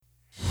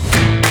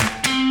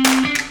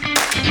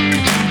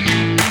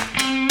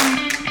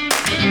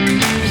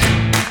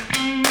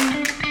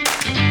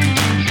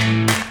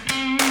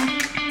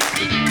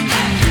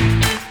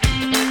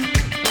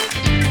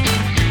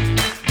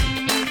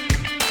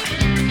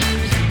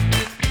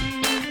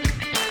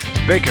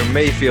Baker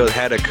Mayfield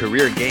had a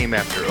career game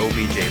after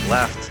OBJ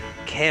left.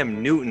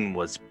 Cam Newton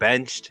was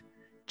benched.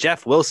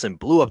 Jeff Wilson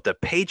blew up the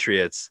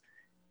Patriots.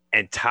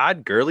 And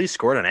Todd Gurley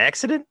scored on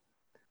accident?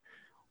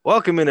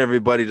 Welcome in,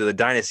 everybody, to the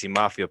Dynasty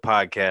Mafia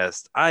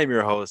podcast. I'm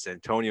your host,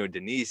 Antonio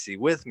Denisi.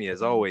 With me,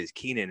 as always,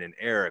 Keenan and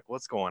Eric.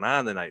 What's going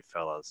on tonight,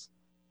 fellas?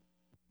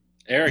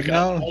 Eric,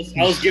 I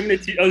was giving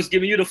it to you. I was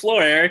giving you the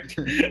floor, Eric.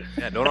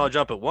 Yeah, don't all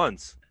jump at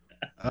once.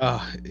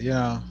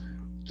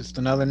 Just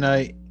another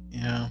night.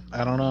 I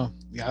don't know.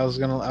 I was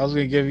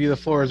gonna give you the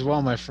floor as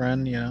well, my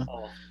friend.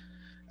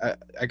 I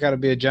got to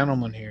be a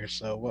gentleman here.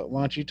 So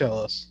why don't you tell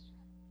us?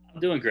 I'm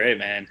doing great,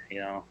 man.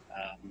 I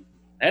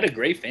had a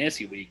great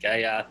fantasy week.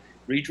 I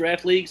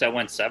redraft leagues. I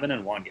went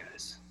 7-1,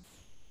 guys.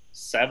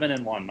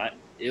 7-1.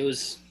 It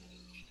was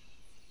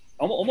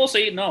almost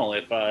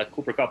 8-0 if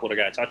Cooper Kupp would have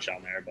got a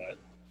touchdown there, but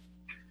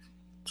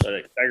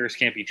beggars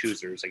can't be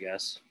choosers, I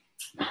guess.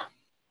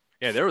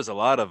 Yeah, there was a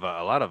lot of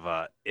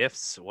what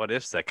ifs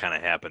that kind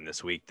of happened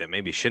this week that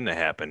maybe shouldn't have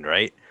happened,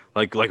 right?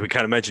 Like we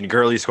kind of mentioned,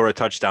 Gurley scored a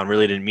touchdown,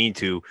 really didn't mean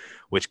to,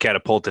 which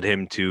catapulted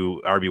him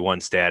to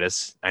RB1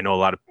 status. I know a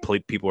lot of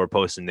people were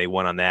posting they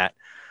won on that.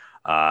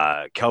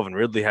 Calvin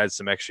Ridley had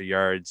some extra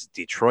yards.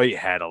 Detroit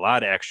had a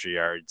lot of extra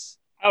yards.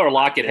 Tyler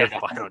Lockett had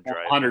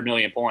 100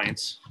 million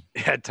points.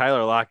 Yeah,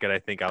 Tyler Lockett, I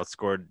think,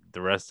 outscored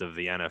the rest of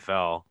the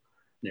NFL.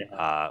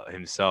 Yeah.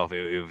 Himself.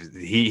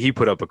 He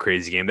put up a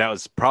crazy game. That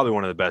was probably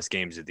one of the best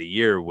games of the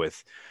year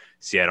with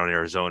Seattle and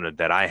Arizona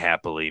that I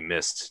happily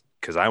missed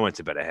because I went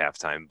to bed at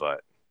halftime.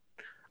 But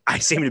I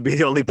seem to be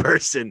the only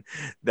person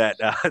that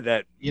why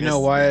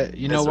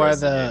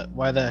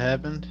that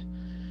happened?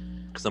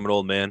 Because I'm an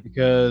old man.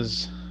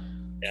 Because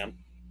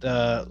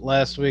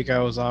last week I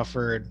was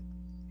offered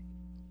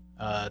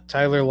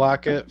Tyler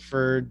Lockett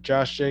for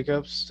Josh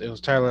Jacobs. It was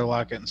Tyler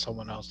Lockett and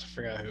someone else. I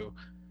forgot who.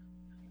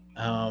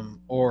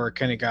 Or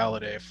Kenny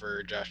Galladay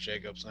for Josh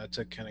Jacobs, and I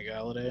took Kenny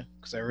Galladay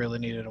because I really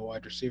needed a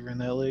wide receiver in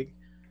that league.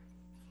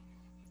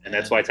 And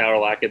that's why Tyler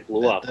Lockett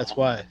blew up. That's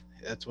why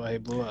he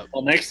blew up.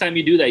 Well, next time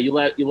you do that, you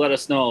let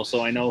us know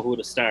so I know who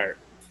to start.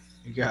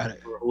 You got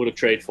it. Or who to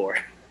trade for.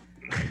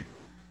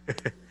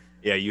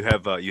 Yeah, you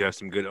have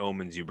some good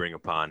omens you bring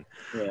upon.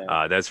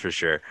 Yeah. That's for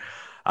sure.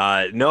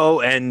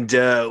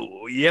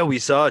 We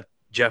saw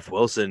Jeff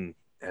Wilson,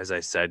 as I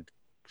said,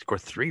 score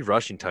 3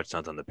 rushing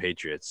touchdowns on the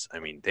Patriots. I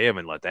mean, they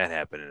haven't let that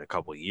happen in a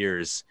couple of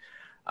years.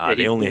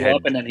 They only had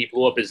up, and then he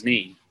blew up his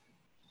knee.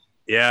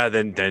 Yeah,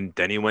 then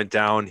he went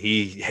down.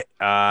 He,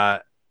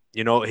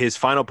 his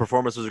final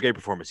performance was a great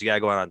performance. You gotta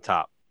go out on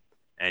top,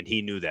 and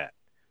he knew that.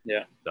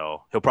 Yeah.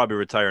 So he'll probably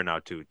retire now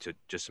too, to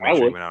make sure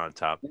he went out on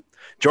top.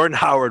 Jordan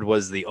Howard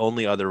was the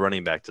only other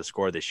running back to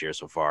score this year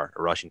so far,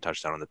 a rushing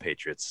touchdown on the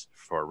Patriots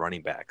for a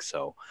running back.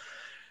 So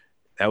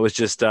that was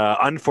just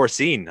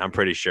unforeseen, I'm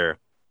pretty sure.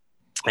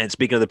 And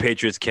speaking of the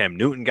Patriots, Cam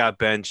Newton got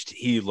benched.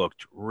 He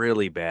looked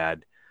really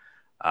bad.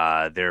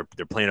 They're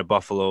playing a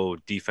Buffalo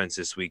defense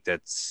this week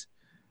that's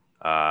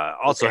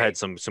also had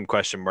some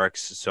question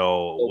marks.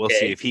 So we'll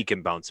see if he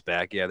can bounce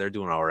back. Yeah, they're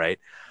doing all right.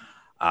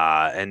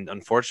 And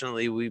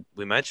unfortunately, we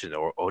mentioned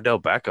Odell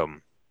Beckham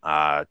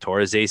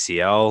tore his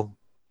ACL,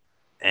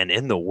 and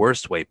in the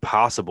worst way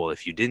possible.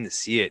 If you didn't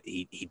see it,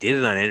 he did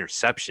it on an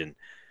interception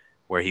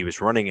where he was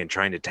running and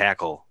trying to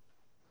tackle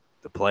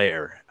the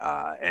player.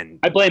 And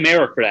I blame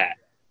Eric for that.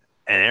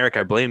 And Eric,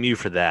 I blame you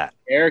for that.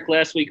 Eric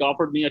last week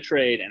offered me a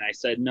trade, and I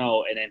said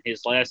no. And then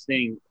his last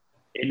thing,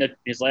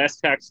 his last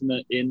text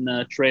in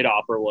the trade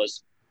offer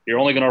was, "You're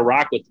only going to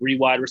rock with 3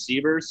 wide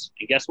receivers."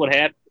 And guess what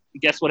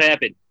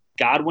happened?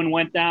 Godwin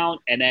went down,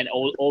 and then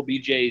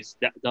OBJ's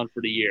done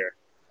for the year.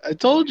 I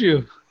told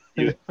you.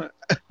 You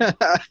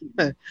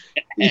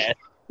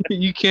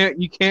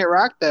can't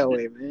rock that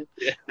way, man.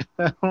 Yeah.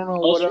 I don't know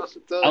what else to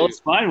tell you. I was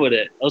fine with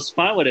it. I'm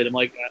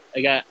like,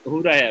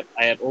 who do I have?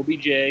 I have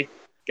OBJ,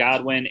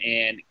 Godwin,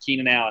 and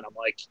Keenan Allen. I'm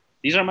like,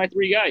 these are my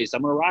 3 guys.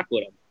 I'm gonna rock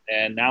with them.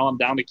 And now I'm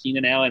down to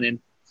Keenan Allen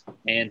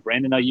and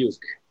Brandon Ayuk.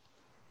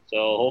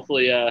 So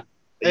hopefully, I'm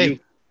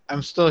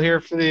still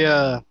here for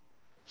the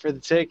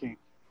taking.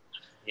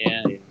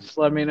 Yeah. Just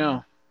let me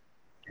know.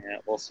 Yeah,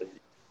 we'll see.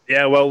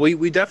 Yeah, well,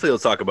 we definitely will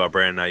talk about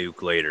Brandon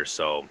Ayuk later.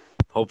 So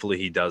hopefully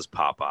he does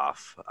pop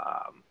off.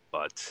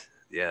 But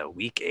yeah,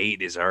 week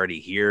 8 is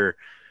already here.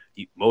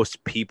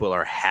 Most people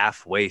are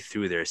halfway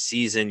through their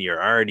season.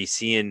 You're already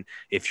seeing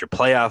if you're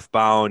playoff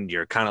bound.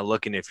 You're kind of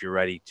looking if you're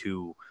ready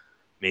to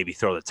maybe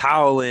throw the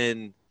towel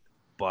in.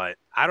 But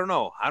I don't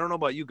know. I don't know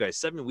about you guys.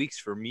 7 weeks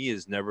for me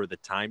is never the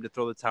time to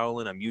throw the towel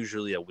in. I'm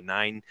usually a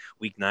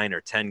week 9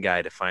 or 10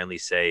 guy to finally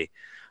say,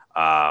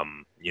 I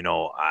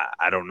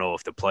don't know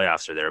if the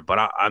playoffs are there.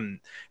 But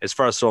I'm as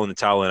far as throwing the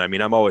towel in, I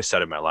mean, I'm always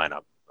setting my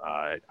lineup.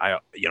 I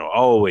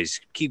always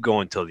keep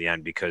going till the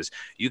end because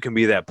you can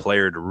be that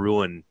player to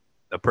ruin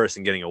a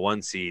person getting a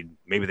 1 seed.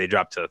 Maybe they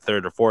drop to a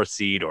 3rd or 4th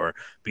seed, or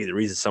be the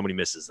reason somebody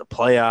misses the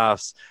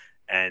playoffs.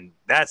 And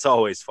that's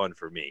always fun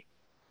for me.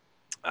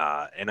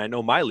 And I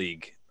know my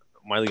league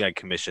I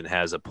commission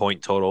has a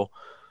point total,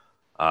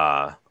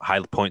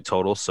 high point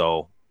total.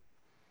 So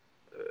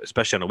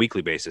especially on a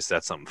weekly basis,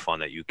 that's something fun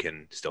that you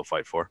can still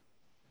fight for.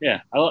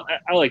 Yeah,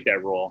 I like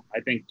that rule. I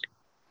think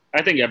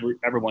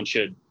everyone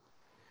should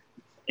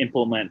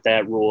implement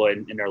that rule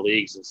in their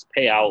leagues is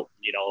pay out,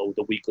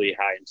 the weekly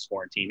high in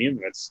scoring team, even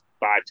if it's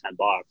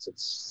 $5-10,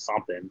 it's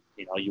something.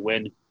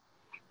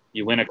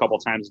 You win a couple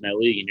times in that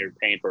league and you're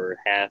paying for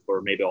half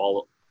or maybe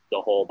all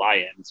the whole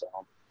buy-in. So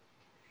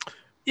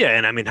Yeah,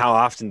 and I mean, how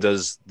often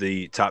does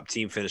the top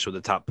team finish with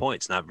the top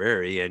points? Not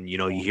very. And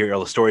you hear all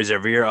the stories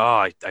every year.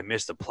 Oh, I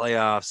missed the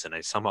playoffs and I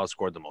somehow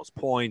scored the most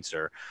points,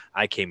 or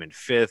I came in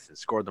fifth and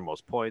scored the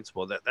most points.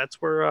 Well, that's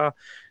where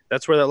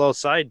that little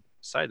side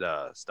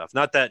stuff.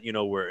 Not that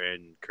we're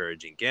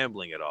encouraging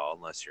gambling at all,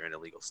 unless you're in a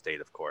legal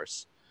state, of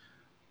course.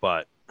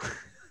 But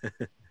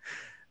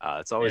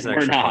it's always an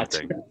extra fun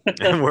thing,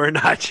 and we're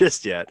not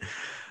just yet,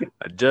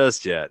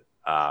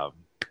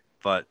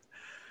 but.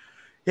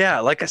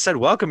 Yeah, like I said,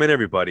 welcome in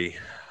everybody.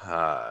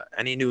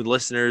 Any new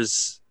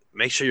listeners,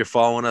 make sure you're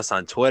following us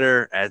on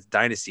Twitter at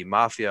Dynasty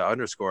Mafia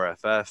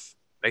 _FF.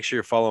 Make sure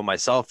you're following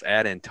myself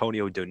at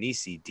Antonio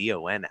Donisi,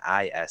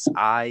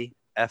 DONISIFF.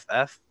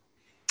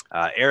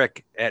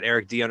 Eric at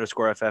Eric D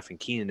 _FF, and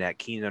Keenan at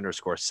Keenan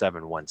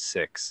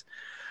 _716.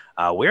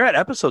 We're at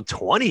episode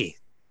 20,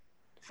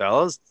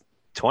 fellas.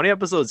 20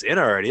 episodes in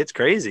already. It's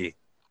crazy.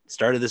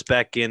 Started this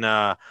back in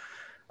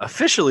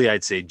officially,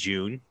 I'd say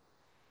June.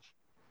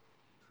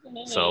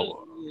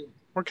 So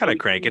we're kind of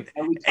cranking.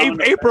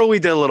 April, we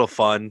did a little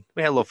fun.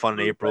 We had a little fun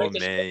in April and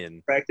May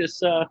and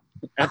practice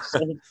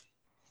episode.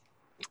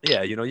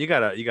 Yeah, you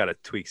gotta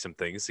tweak some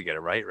things to get it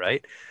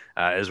right,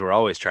 as we're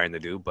always trying to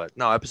do. But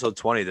no, episode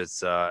 20,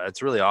 that's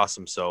really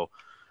awesome. So,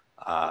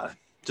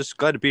 just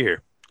glad to be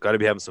here. Glad to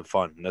be having some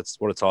fun. And that's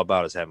what it's all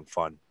about, is having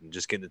fun and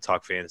just getting to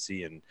talk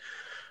fantasy and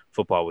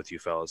football with you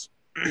fellas.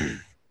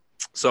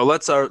 So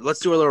let's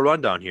do a little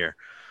rundown here.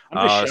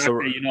 I'm just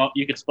shocked that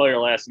you could spell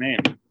your last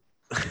name.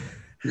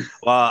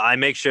 Well, I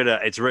make sure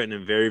that it's written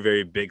in very,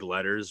 very big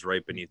letters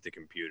right beneath the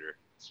computer,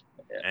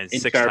 and in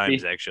 6 Sharpie.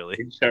 Times actually.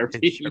 In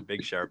Sharpie.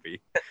 Big Sharpie.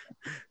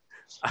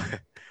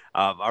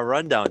 Our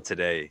rundown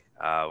today.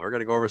 We're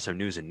gonna go over some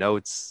news and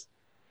notes.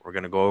 We're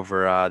gonna go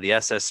over the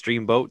SS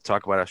Streamboat,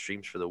 talk about our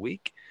streams for the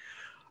week.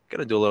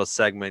 Gonna do a little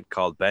segment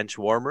called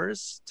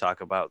benchwarmers, talk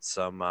about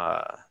some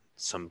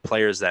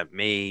players that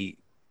may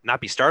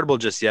not be startable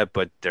just yet,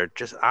 but they're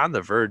just on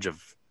the verge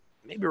of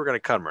maybe we're gonna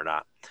cut them or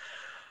not.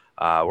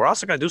 We're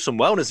also going to do some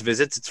wellness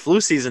visits. It's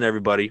flu season,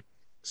 everybody.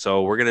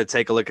 So we're going to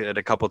take a look at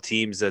a couple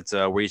teams that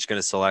we're each going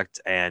to select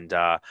and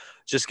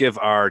just give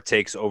our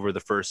takes over the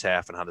first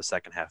half and how the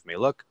second half may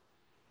look.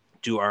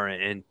 Do our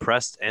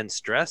impressed and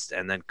stressed,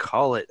 and then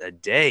call it a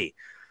day.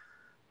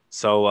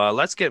 So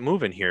let's get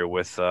moving here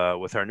with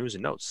our news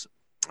and notes.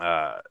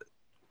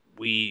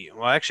 Actually,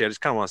 I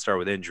just kind of want to start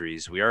with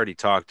injuries. We already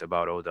talked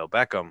about Odell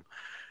Beckham.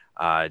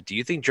 Do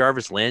you think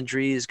Jarvis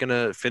Landry is going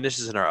to finish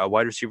as a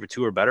wide receiver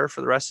 2 or better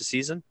for the rest of the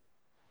season?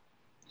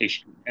 He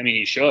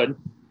should.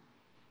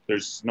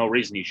 There's no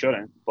reason he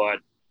shouldn't. But,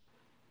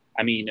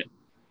 the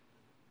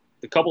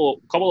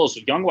couple of those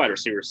young wide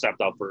receivers stepped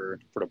up for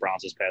the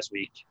Browns this past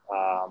week.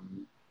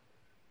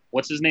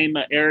 What's his name,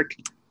 Eric?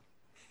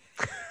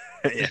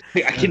 I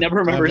can never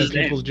remember his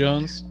name.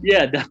 Jones.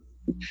 Yeah,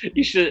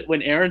 you should.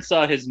 When Aaron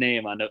saw his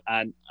name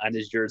on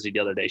his jersey the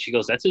other day, she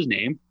goes, "That's his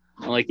name."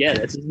 I'm like, yeah,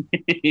 that's his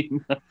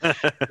name.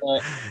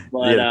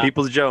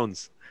 Peoples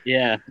Jones.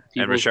 Yeah.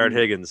 And Rashard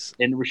Higgins.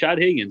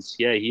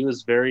 Yeah, he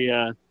was very,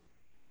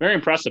 very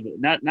impressive.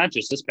 Not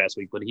just this past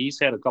week, but he's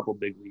had a couple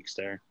big weeks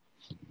there.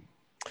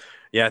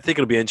 Yeah, I think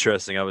it'll be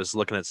interesting. I was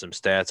looking at some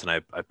stats, and I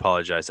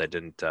apologize. I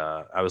didn't.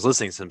 I was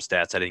listening to some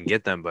stats. I didn't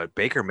get them, but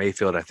Baker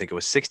Mayfield, I think it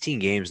was 16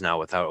 games now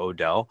without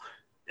Odell.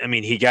 I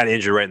mean, he got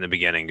injured right in the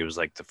beginning. It was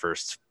like the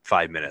first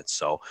 5 minutes.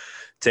 So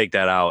take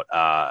that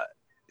out.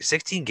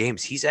 16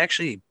 games. He's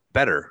actually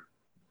better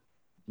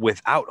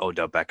without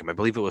Odell Beckham. I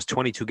believe it was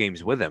 22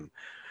 games with him.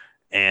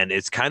 And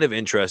it's kind of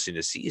interesting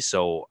to see.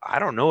 So I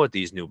don't know what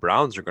these new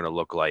Browns are going to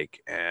look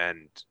like.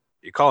 And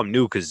you call them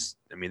new because,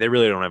 they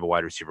really don't have a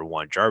wide receiver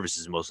 1. Jarvis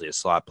is mostly a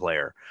slot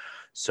player.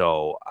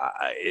 So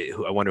I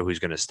wonder who's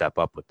going to step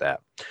up with that.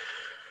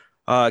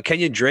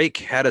 Kenyon Drake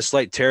had a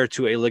slight tear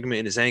to a ligament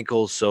in his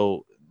ankle.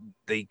 So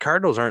the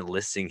Cardinals aren't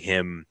listing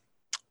him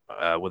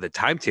with a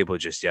timetable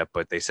just yet,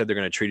 but they said they're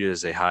going to treat it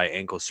as a high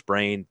ankle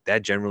sprain.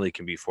 That generally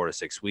can be 4 to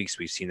 6 weeks.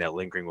 We've seen that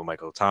lingering with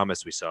Michael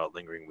Thomas. We saw it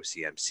lingering with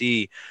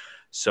CMC.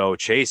 So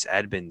Chase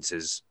Edmonds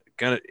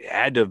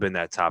had to have been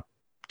that top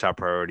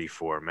priority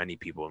for many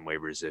people in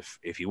waivers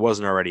if he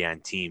wasn't already on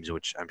teams,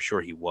 which I'm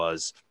sure he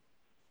was.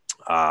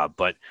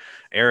 But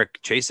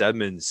Eric, Chase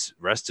Edmonds,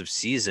 rest of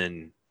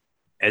season,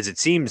 as it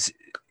seems,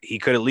 he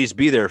could at least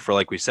be there for,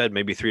 like we said,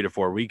 maybe 3 to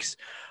 4 weeks.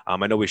 I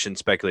know we shouldn't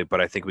speculate, but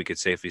I think we could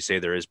safely say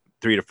there is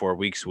 3 to 4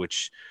 weeks,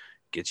 which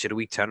gets you to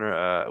week 10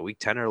 or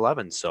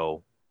 11.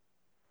 So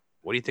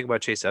what do you think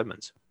about Chase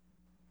Edmonds?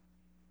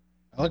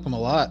 I like him a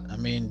lot.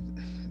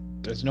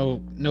 There's no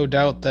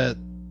doubt that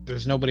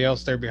there's nobody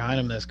else there behind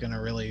him that's going to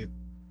really,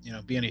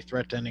 be any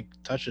threat to any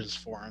touches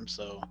for him.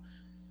 So,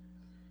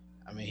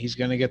 he's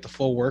going to get the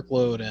full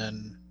workload,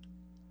 and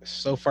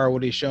so far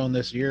what he's shown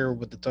this year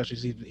with the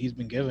touches he's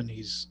been given,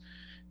 he's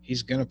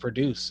he's going to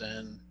produce,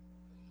 and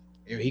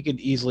he could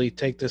easily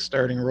take this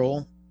starting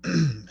role,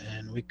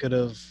 and we could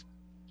have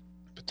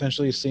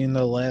potentially seen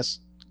the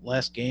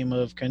last game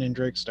of Kenyon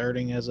Drake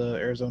starting as a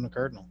Arizona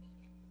Cardinal.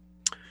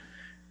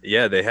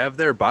 Yeah, they have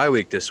their bye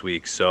week this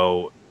week,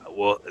 so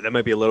that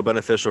might be a little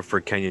beneficial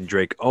for Kenyon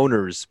Drake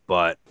owners,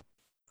 but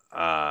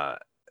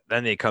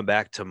then they come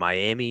back to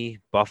Miami,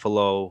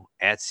 Buffalo,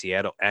 at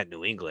Seattle, at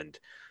New England.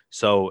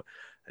 So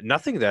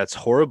nothing that's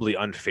horribly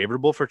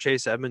unfavorable for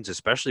Chase Edmonds,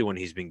 especially when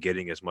he's been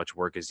getting as much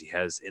work as he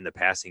has in the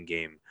passing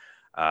game.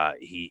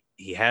 He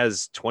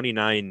has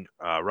 29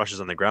 rushes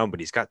on the ground, but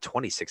he's got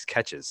 26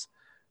 catches.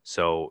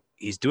 So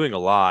he's doing a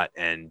lot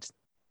and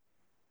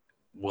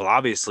will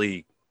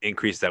obviously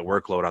increase that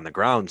workload on the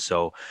ground.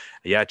 So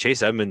yeah,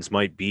 Chase Edmonds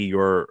might be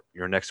your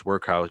next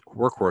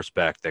workhorse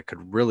back that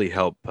could really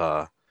help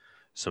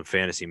some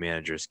fantasy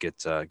managers get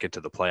to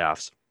the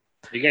playoffs.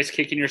 Are you guys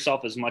kicking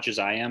yourself as much as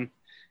I am?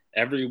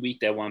 Every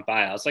week that went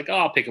by, I was like, oh,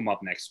 I'll pick him up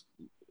next.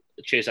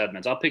 Chase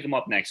Edmonds, I'll pick him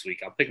up next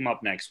week. I'll pick him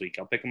up next week.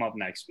 I'll pick him up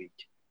next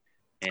week.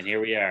 And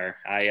here we are.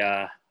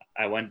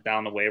 I went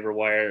down the waiver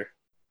wire.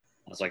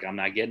 I was like, I'm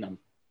not getting him.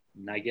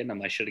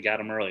 I should have got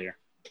him earlier.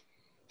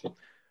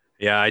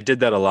 Yeah, I did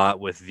that a lot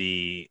with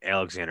the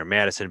Alexander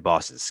Madison,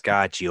 Boston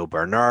Scott, Gio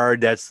Bernard.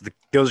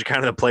 Those are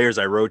kind of the players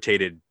I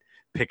rotated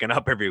picking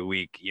up every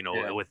week,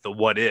 with the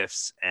what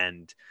ifs.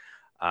 And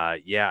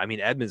I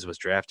mean, Edmonds was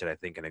drafted, I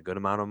think, in a good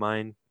amount of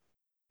mine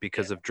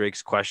because of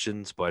Drake's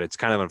questions, but it's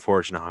kind of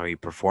unfortunate how he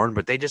performed,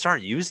 but they just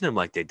aren't using him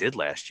like they did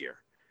last year.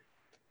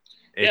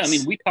 I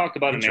mean, we talked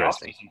about in the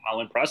offseason how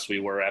impressed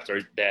we were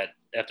after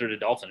the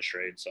Dolphins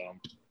trade. So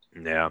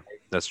yeah,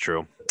 that's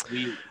true.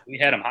 We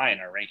had him high in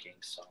our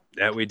rankings. So.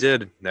 That we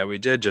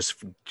did.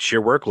 Just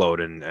sheer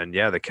workload. And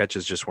the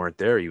catches just weren't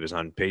there. He was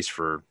on pace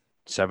for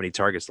 70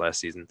 targets last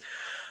season.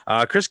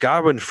 Chris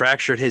Godwin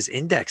fractured his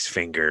index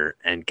finger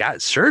and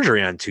got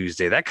surgery on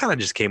Tuesday. That kind of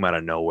just came out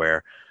of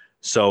nowhere.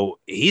 So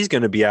he's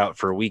going to be out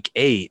for week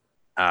 8.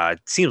 It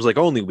seems like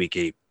only week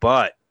 8,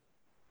 but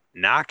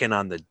knocking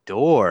on the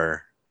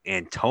door,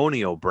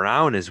 Antonio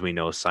Brown, as we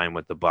know, signed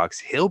with the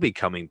Bucs. He'll be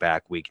coming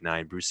back week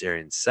 9, Bruce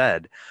Arians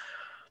said.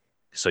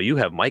 So you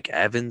have Mike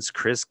Evans,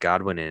 Chris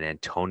Godwin, and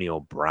Antonio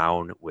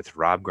Brown with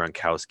Rob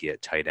Gronkowski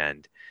at tight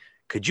end.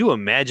 Could you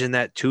imagine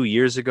that 2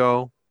 years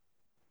ago?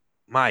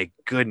 My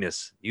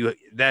goodness,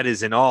 that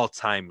is an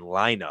all-time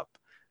lineup.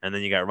 And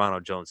then you got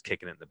Ronald Jones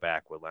kicking it in the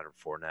back with Leonard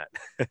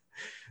Fournette.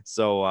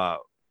 So,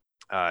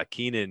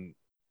 Keenan,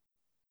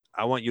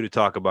 I want you to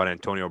talk about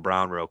Antonio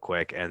Brown real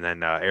quick, and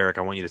then Eric,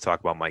 I want you to talk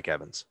about Mike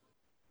Evans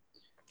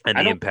and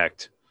the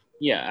impact.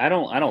 Yeah, I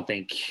don't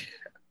think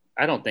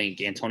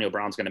Antonio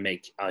Brown's going to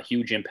make a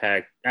huge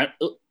impact.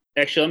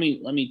 Actually,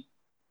 let me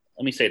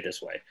say it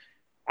this way: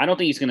 I don't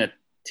think he's going to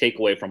take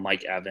away from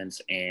Mike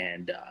Evans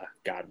and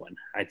Godwin.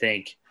 I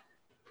think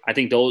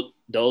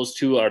those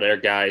two are their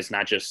guys,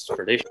 not just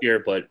for this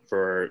year, but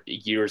for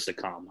years to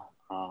come.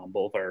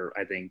 Both are,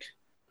 I think,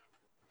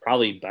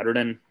 probably better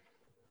than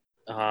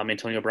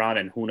Antonio Brown,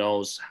 and who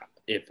knows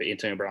if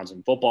Antonio Brown's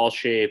in football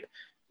shape.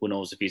 Who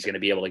knows if he's going to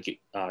be able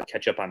to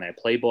catch up on that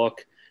playbook.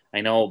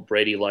 I know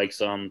Brady likes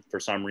him for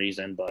some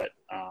reason, but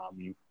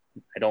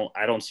I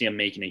don't see him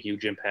making a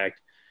huge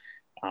impact.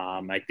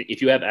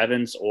 If you have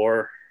Evans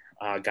or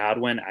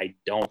Godwin, I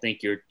don't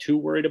think you're too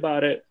worried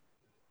about it.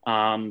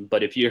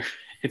 But if you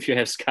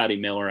have Scotty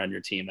Miller on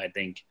your team, I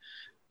think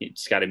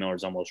Scotty Miller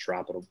is almost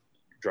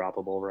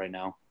droppable right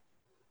now.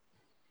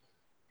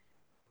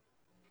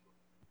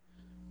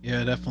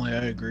 Yeah, definitely,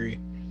 I agree.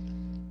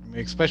 I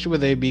mean, especially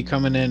with AB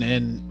coming in,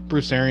 and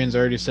Bruce Arians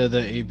already said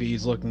that AB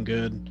is looking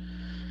good.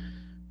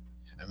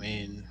 I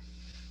mean,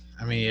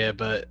 yeah.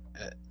 But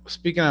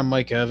speaking on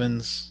Mike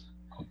Evans,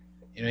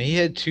 he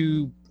had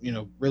 2,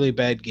 really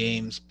bad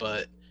games,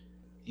 but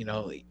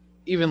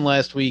even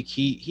last week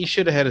he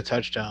should have had a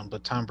touchdown,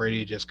 but Tom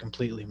Brady just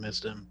completely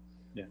missed him.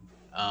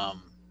 Yeah.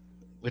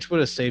 Which would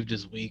have saved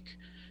his week.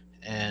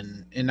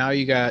 And now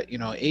you got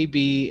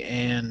AB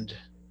and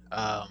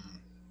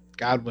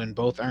Godwin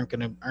both aren't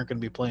gonna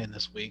be playing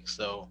this week.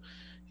 So,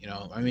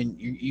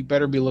 you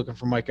better be looking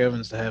for Mike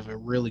Evans to have a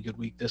really good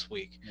week this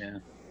week. Yeah.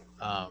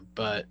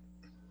 But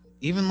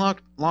even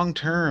long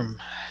term,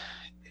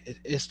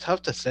 it's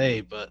tough to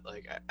say. But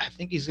I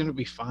think he's gonna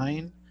be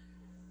fine.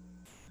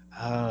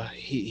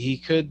 He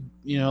could,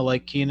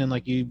 like Keenan,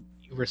 like you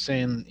were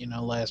saying,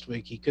 last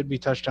week, he could be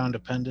touchdown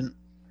dependent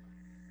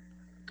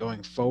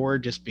going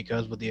forward, just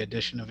because with the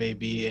addition of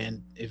AB,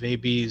 and if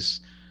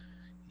AB's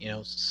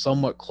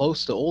somewhat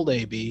close to old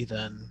AB,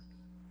 then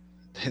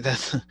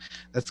that's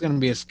going to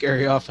be a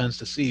scary offense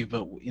to see.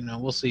 But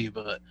we'll see.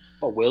 But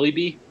will he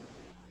be?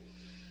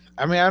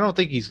 I mean, I don't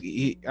think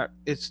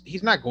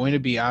he's not going to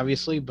be,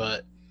 obviously,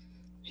 but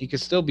he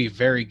could still be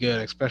very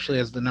good, especially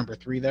as the number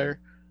 3 there.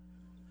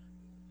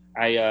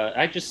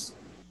 I just,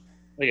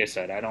 like I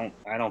said, I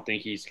don't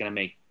think he's going to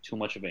make too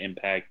much of an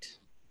impact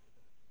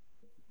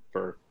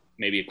for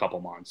maybe a couple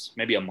months,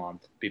 maybe a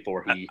month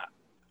before he.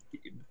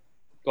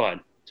 Go ahead,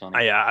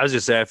 Tony. I was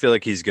just saying, I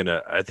think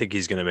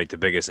he's gonna make the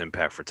biggest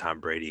impact for Tom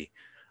Brady.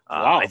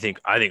 Wow. I think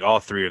all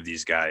 3 of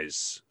these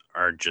guys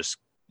are just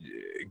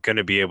going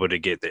to be able to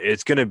get there.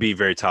 It's going to be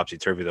very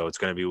topsy-turvy, though. It's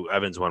going to be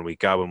Evans 1 week,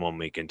 Godwin 1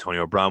 week,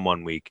 Antonio Brown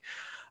 1 week.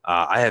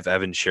 I have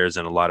Evans shares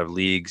in a lot of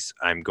leagues.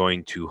 I'm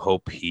going to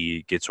hope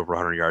he gets over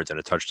 100 yards and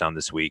a touchdown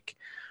this week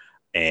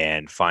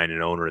and find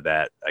an owner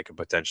that I could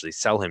potentially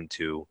sell him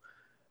to.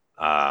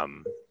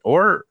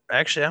 Or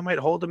actually, I might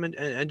hold him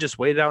and just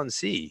wait it out and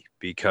see,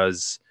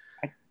 because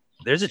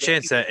there's a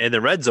chance that in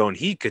the red zone,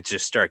 he could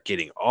just start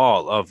getting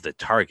all of the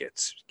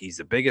targets. He's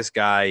the biggest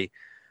guy.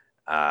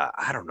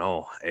 I don't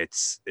know.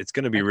 It's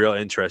going to be real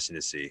interesting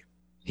to see.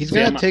 He's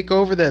going to take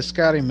over that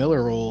Scotty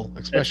Miller role,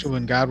 especially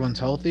when Godwin's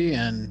healthy.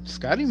 And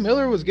Scotty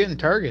Miller was getting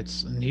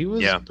targets, and he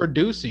was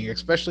producing,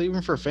 especially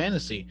even for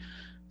fantasy.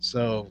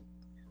 So,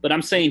 but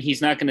I'm saying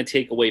he's not going to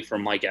take away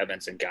from Mike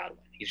Evans and Godwin.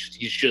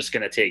 He's just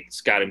going to take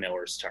Scotty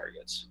Miller's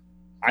targets.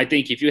 I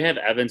think if you have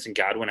Evans and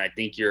Godwin, I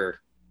don't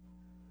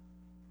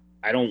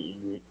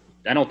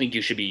think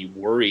you should be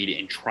worried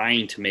in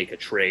trying to make a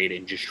trade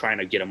and just trying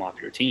to get him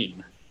off your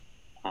team.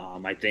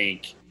 I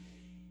think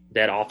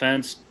that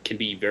offense can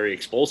be very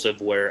explosive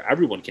where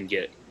everyone can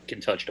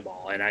touch the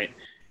ball.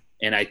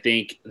 And I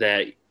think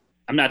that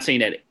I'm not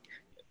saying that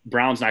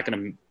Brown's not going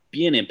to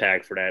be an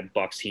impact for that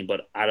Bucs team,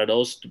 but out of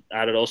those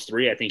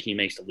three, I think he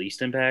makes the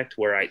least impact.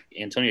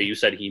 Antonio, you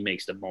said he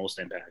makes the most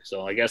impact.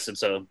 So I guess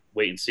it's a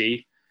wait and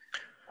see.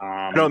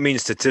 I don't mean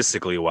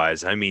statistically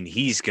wise. I mean,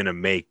 he's going to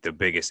make the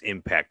biggest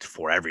impact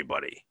for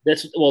everybody.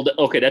 That's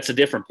a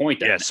different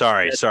point then. Yeah,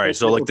 sorry.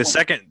 So like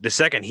the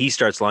second he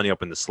starts lining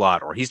up in the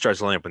slot or he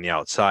starts lining up on the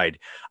outside,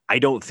 I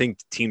don't think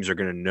teams are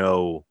going to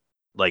know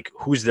like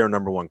who's their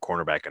number one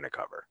cornerback going to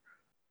cover.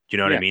 Do you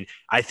know what I mean?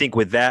 I think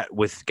with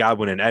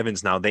Godwin and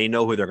Evans now, they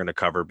know who they're going to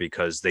cover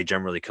because they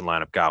generally can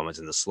line up Godwin's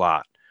in the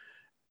slot.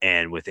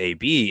 And with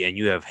AB and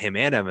you have him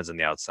and Evans on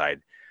the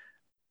outside,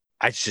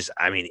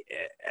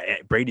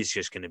 Brady's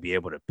just going to be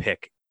able to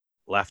pick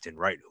left and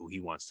right who he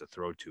wants to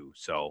throw to.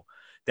 So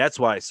that's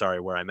why,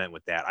 where I meant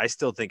with that. I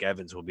still think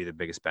Evans will be the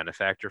biggest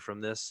benefactor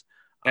from this.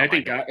 I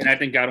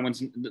think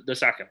Godwin's the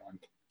second one.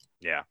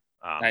 Yeah.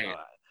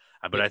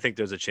 But I think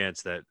there's a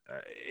chance that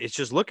it's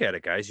just look at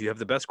it, guys. You have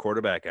the best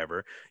quarterback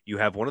ever. You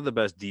have one of the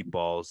best deep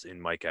balls in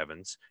Mike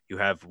Evans. You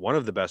have one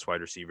of the best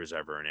wide receivers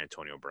ever in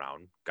Antonio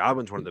Brown.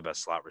 Godwin's one of the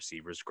best slot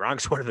receivers.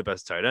 Gronk's one of the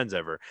best tight ends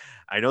ever.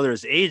 I know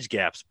there's age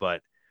gaps,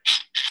 but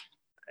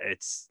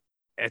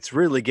it's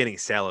really getting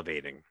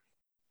salivating,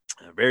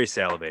 very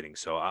salivating.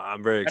 So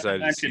I'm very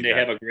excited to see they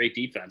have a great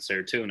defense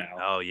there too now.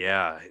 Oh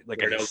yeah,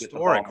 like a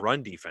historic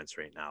run defense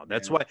right now.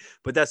 That's why.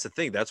 But that's the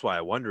thing. That's why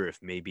I wonder if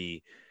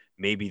maybe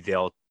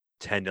they'll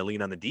tend to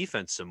lean on the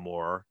defense some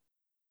more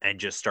and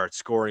just start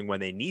scoring when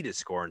they need to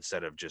score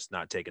instead of just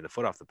not taking the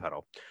foot off the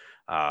pedal.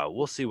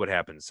 We'll see what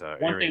happens.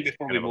 One thing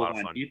before we move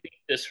on, do you think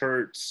this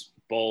hurts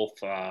both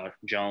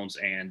Jones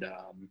and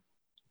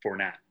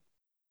Fournette,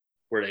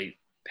 where they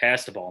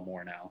pass the ball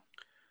more now?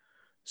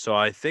 So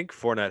I think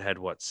Fournette had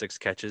 6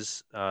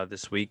 catches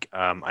this week.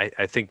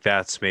 I think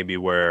that's maybe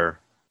where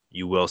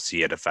you will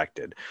see it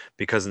affected,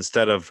 because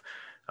instead of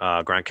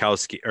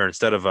Gronkowski, or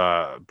instead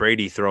of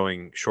Brady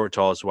throwing short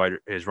to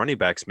his running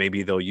backs,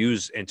 maybe they'll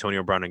use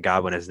Antonio Brown and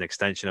Godwin as an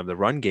extension of the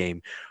run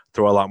game,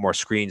 throw a lot more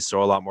screens,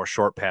 throw a lot more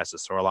short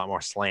passes, throw a lot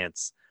more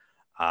slants.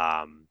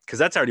 Because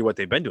that's already what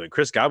they've been doing.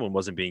 Chris Godwin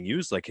wasn't being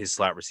used like his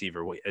slot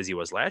receiver as he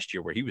was last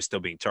year, where he was still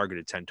being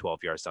targeted 10,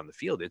 12 yards down the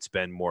field. It's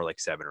been more like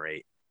 7 or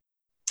 8,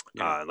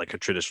 like a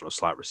traditional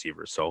slot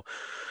receiver. So,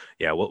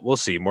 yeah, we'll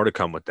see. More to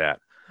come with that.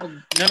 Well,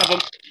 none of them,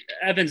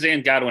 Evans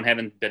and Godwin,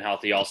 haven't been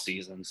healthy all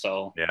season.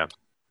 So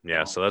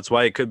yeah. So that's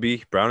why it could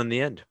be Brown in the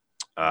end.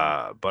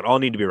 But all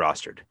need to be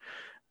rostered.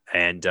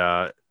 And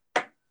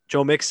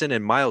Joe Mixon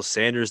and Miles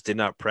Sanders did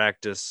not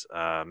practice.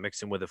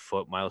 Mixon with a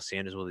foot, Miles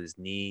Sanders with his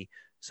knee.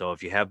 So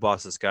if you have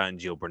Boston Scott and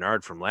Gio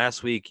Bernard from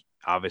last week,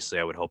 obviously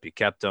I would hope you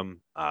kept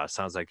them.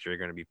 Sounds like you're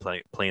going to be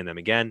playing them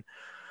again.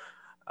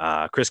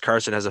 Chris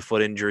Carson has a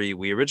foot injury.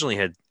 We originally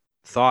had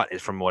thought,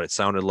 from what it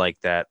sounded like,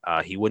 that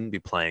he wouldn't be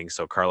playing.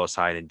 So Carlos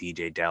Hyde and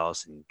DJ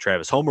Dallas and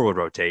Travis Homer would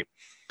rotate.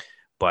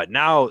 But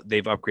now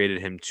they've upgraded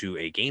him to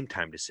a game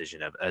time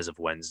decision as of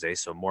Wednesday.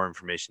 So more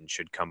information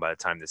should come by the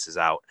time this is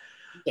out.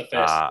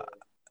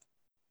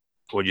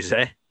 What'd you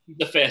say? He's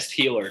a fast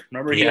healer.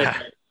 Remember he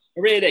had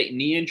that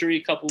knee injury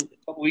a couple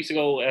weeks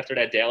ago after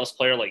that Dallas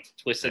player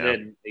twisted it,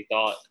 and they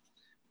thought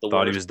he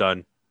was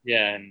done.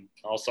 Yeah, and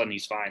all of a sudden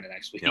he's fine the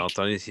next week. All of a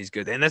sudden he's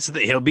good, and that's the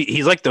thing.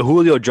 He's like the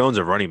Julio Jones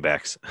of running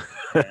backs,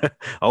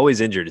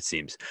 always injured it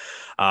seems.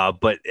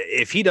 But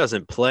if he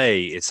doesn't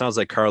play, it sounds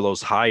like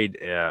Carlos Hyde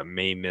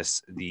may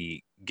miss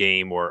the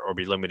game or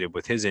be limited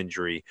with his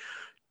injury.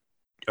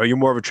 Are you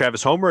more of a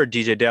Travis Homer or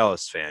DJ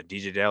Dallas fan?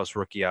 DJ Dallas,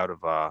 rookie out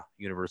of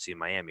University of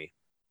Miami.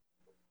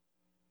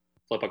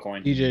 Flip a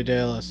coin. DJ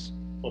Dallas.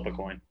 Flip a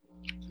coin.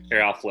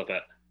 Here, I'll flip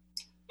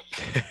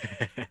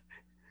it.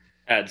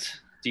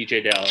 Heads.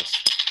 DJ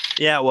Dallas.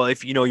 Yeah, well,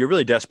 if you're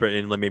really desperate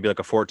in maybe like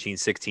a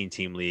 14-16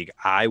 team league,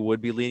 I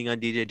would be leaning on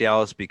DJ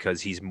Dallas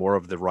because he's more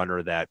of the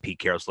runner that Pete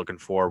Carroll's looking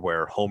for,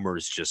 where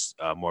Homer's just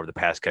more of the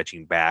pass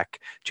catching back,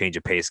 change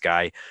of pace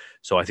guy.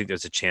 So I think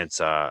there's a chance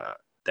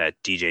that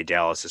DJ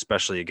Dallas,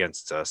 especially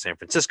against San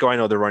Francisco. I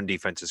know the run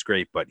defense is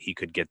great, but he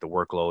could get the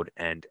workload,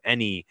 and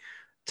any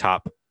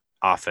top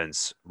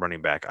offense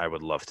running back I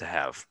would love to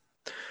have.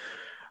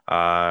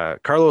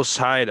 Carlos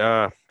Hyde,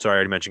 sorry, I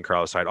already mentioned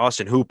Carlos Hyde.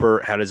 Austin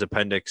Hooper had his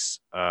appendix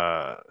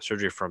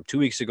surgery from 2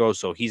 weeks ago,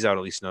 so he's out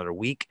at least another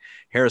week.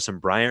 Harrison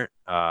Bryant,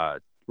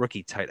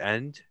 rookie tight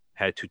end,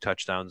 had 2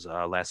 touchdowns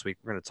last week.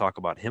 We're going to talk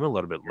about him a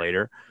little bit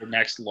later. Your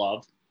next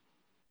love.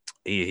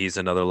 He's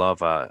another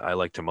love. I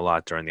liked him a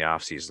lot during the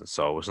offseason,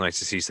 so it was nice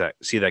to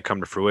see that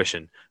come to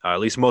fruition, at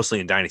least mostly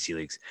in dynasty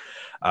leagues.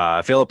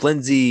 Philip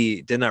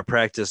Lindsay did not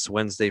practice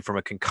Wednesday from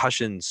a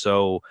concussion,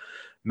 so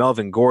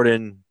Melvin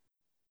Gordon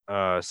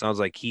sounds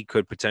like he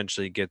could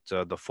potentially get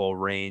the full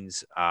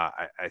reins.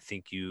 I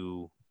think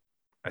you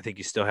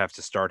still have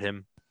to start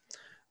him,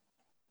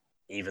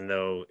 even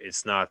though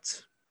it's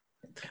not.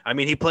 I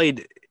mean, he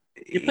played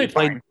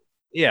fine.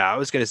 Yeah, I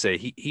was gonna say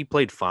he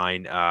played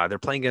fine. They're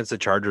playing against the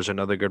Chargers,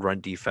 another good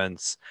run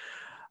defense.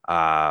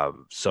 But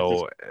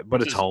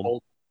it's home,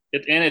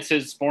 and it's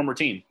his former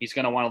team. He's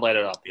gonna want to light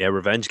it up. Yeah,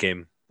 revenge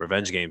game.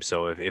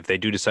 So if they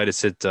do decide to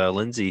sit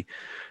Lindsay,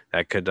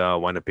 that could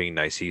wind up being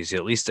nice. He's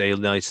at least a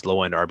nice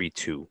low end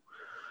RB2.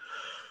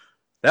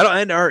 That'll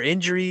end our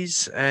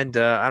injuries, and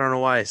I don't know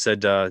why I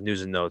said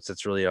news and notes.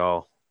 That's really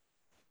all.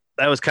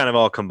 That was kind of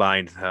all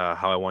combined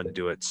how I wanted to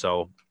do it.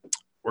 So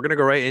we're gonna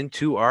go right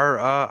into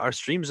our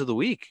streams of the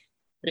week.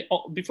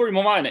 Before we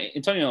move on,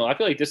 Antonio, I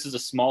feel like this is the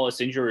smallest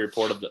injury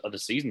report of the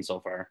season so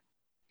far.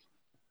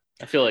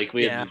 I feel like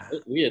we had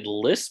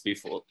lists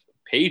before,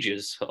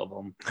 pages of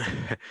them.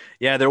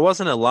 Yeah, there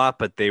wasn't a lot,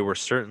 but they were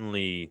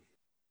certainly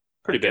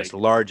pretty big,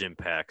 large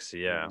impacts.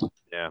 Yeah,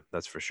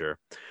 that's for sure.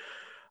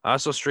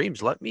 So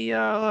streams, let me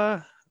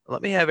have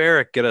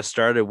Eric get us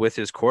started with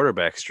his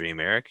quarterback stream.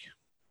 Eric.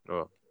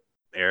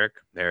 Eric.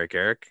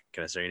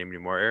 Can I say your name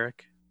anymore,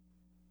 Eric?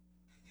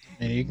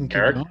 And you can keep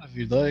it on if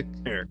you'd like.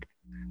 Eric.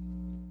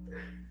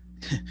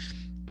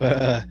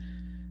 But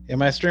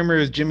my streamer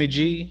is Jimmy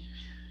G.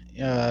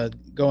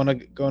 Going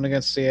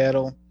against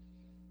Seattle.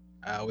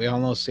 We all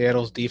know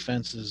Seattle's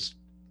defense is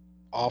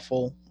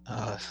awful.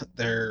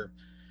 They're,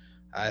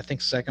 I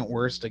think, second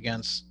worst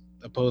against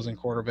opposing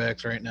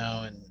quarterbacks right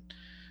now. And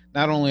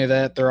not only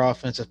that, their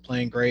offense is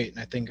playing great. And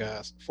I think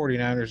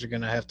 49ers are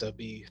going to have to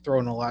be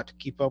throwing a lot to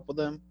keep up with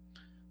them.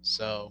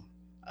 So,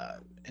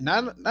 and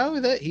not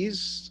only that,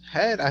 he's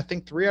had, I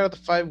think, 3 out of the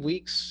 5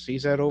 weeks,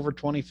 he's had over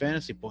 20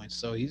 fantasy points.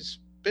 So he's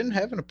been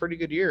having a pretty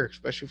good year,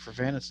 especially for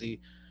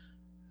fantasy.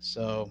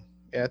 So,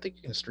 yeah, I think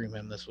you can stream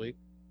him this week.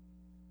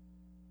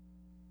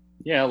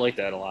 Yeah, I like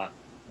that a lot.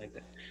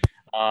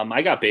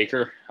 I got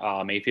Baker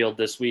Mayfield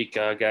this week,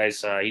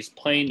 guys. He's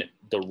playing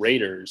the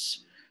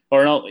Raiders.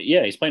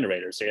 He's playing the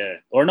Raiders. Yeah.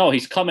 Or no,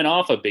 he's coming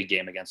off a big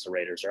game against the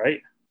Raiders,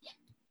 right?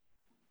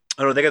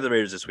 Oh, no, they got the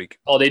Raiders this week.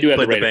 Oh, they do have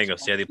the Raiders.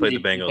 Bengals. Yeah, they played the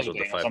Bengals with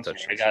the 5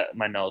 touchdowns. I got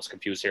my notes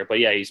confused here. But,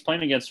 yeah, he's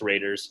playing against the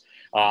Raiders.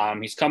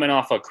 He's coming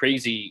off a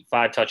crazy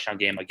 5-touchdown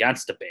game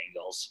against the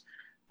Bengals.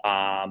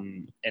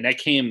 And that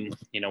came,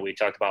 we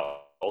talked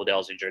about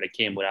Odell's injury. It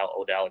came without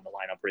Odell in the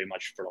lineup pretty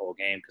much for the whole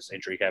game because the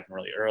injury happened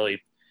really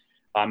early.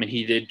 And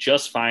he did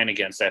just fine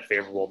against that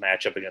favorable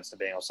matchup against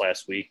the Bengals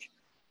last week.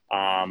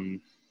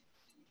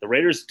 The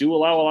Raiders do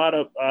allow a lot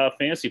of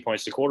fantasy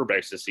points to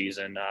quarterbacks this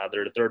season.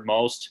 They're the third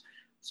most.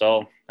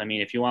 So, I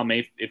mean, if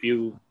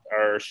you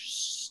are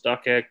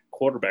stuck at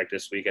quarterback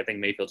this week, I think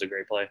Mayfield's a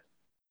great play.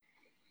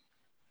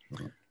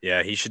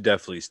 Yeah, he should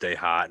definitely stay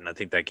hot, and I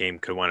think that game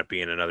could wind up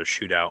being another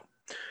shootout.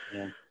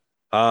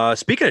 Yeah.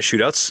 Speaking of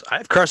shootouts, I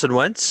have Carson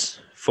Wentz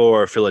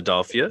for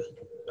Philadelphia.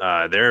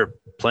 They're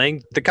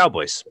playing the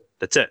Cowboys.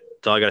 That's it.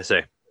 That's all I got to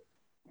say.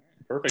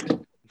 Perfect.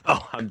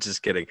 Oh, I'm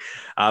just kidding.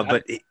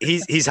 But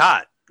he's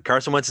hot.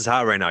 Carson Wentz is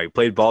hot right now. He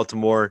played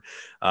Baltimore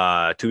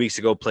 2 weeks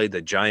ago, played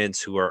the Giants,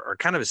 who are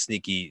kind of a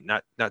sneaky,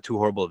 not too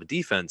horrible of a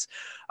defense.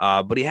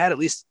 But he had at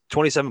least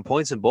 27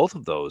 points in both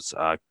of those.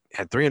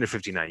 Had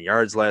 359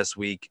 yards last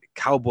week.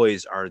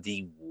 Cowboys are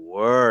the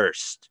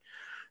worst.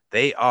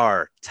 They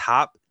are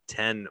top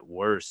 10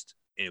 worst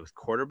with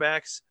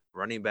quarterbacks,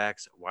 running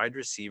backs, wide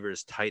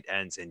receivers, tight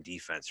ends, and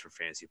defense for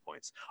fantasy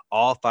points.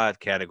 All 5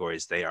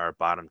 categories they are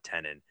bottom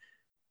 10 in.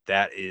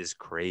 That is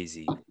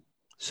crazy.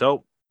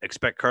 So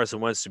expect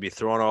Carson Wentz to be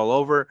thrown all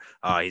over.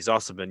 He's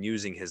also been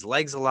using his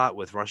legs a lot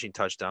with rushing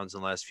touchdowns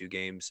in the last few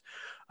games.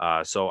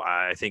 So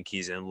I think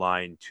he's in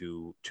line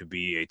to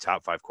be a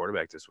top 5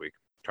 quarterback this week.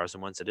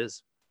 Carson Wentz it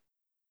is.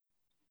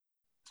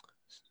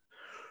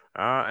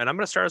 And I'm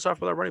going to start us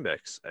off with our running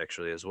backs,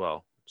 actually, as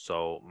well.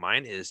 So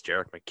mine is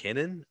Jerick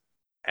McKinnon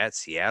at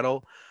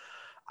Seattle.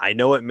 I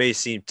know it may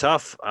seem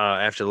tough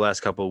after the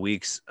last couple of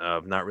weeks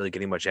of not really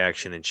getting much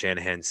action and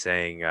Shanahan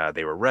saying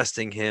they were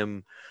resting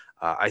him.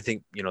 I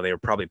think, they were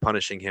probably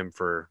punishing him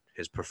for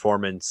his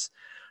performance.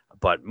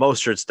 But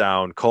Mostert's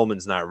down.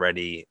 Coleman's not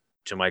ready.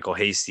 JaMychal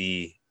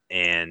Hasty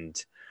and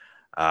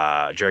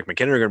Jerick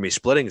McKinnon are going to be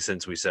splitting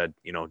since we said,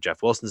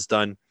 Jeff Wilson's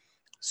done.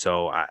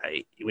 So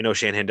we know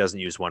Shanahan doesn't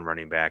use one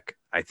running back.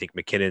 I think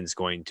McKinnon's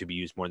going to be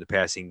used more in the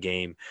passing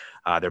game.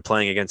 They're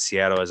playing against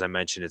Seattle, as I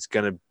mentioned. It's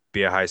going to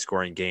be a high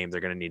scoring game,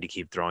 they're going to need to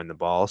keep throwing the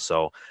ball.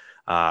 So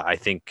I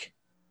think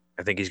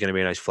he's going to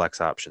be a nice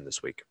flex option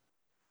this week.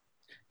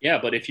 Yeah,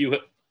 but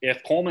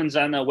if Coleman's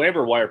on the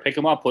waiver wire, pick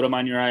him up, put him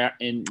on your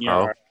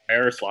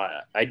IR slot.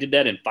 I did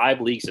that in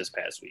 5 leagues this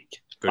past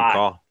week.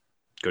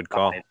 Good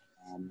call.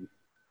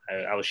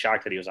 I was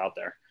shocked that he was out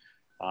there.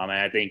 And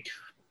I think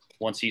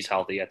once he's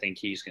healthy, I think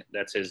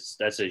that's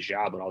his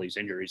job with all these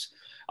injuries.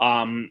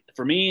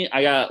 For me,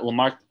 I got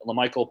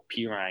Lamichael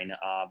Pirine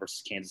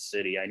versus Kansas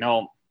City. I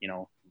know,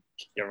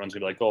 everyone's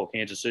gonna be like, "Oh,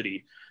 Kansas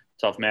City,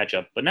 tough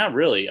matchup," but not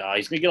really.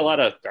 He's gonna get a lot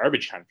of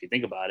garbage time if you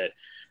think about it.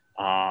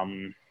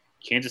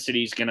 Kansas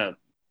City's gonna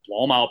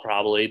blow them out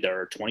probably.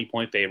 They're a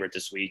 20-point favorite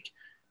this week,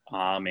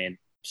 and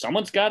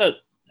someone's got to.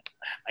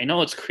 I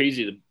know it's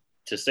crazy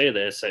to say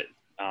this.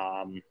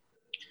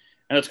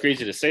 I know it's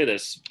crazy to say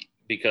this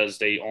because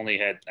they only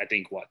had, I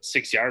think,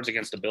 6 yards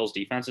against the Bills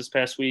defense this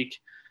past week.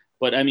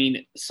 But I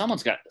mean,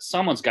 someone's got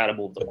to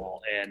move the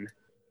ball, and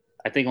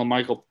I think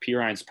Lamichael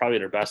Pirine's probably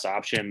their best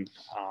option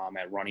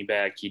at running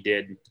back. He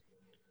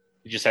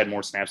just had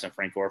more snaps than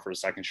Frank Gore for the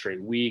second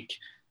straight week,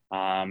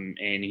 and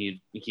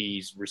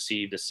he's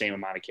received the same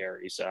amount of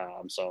carries.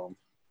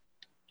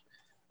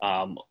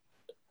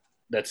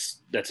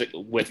 That's it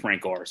with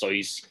Frank Gore. So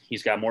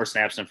he's got more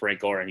snaps than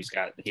Frank Gore, and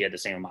he had the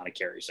same amount of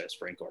carries as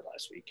Frank Gore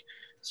last week.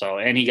 So,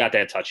 and he got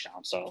that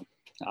touchdown. So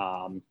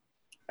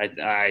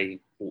I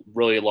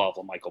really love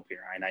Lamichael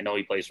Pirine. I know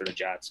he plays for the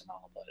Jets and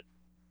all, but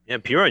yeah,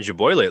 Pirine's your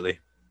boy lately.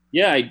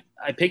 Yeah,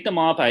 I picked him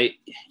up.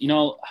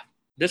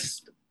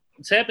 It's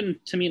happened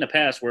to me in the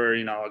past where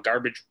a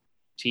garbage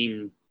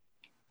team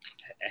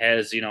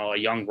has a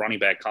young running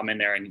back come in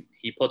there and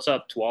he puts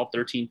up 12,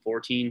 13,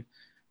 14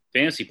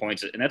 fantasy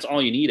points, and that's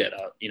all you need at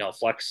a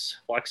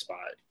flex spot.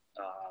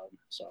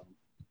 So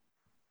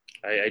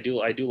I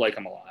do like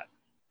him a lot.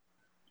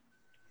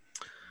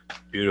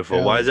 Beautiful.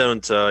 Yeah. Why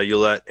don't you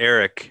let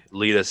Eric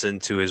lead us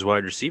into his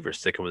wide receiver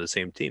sticking with the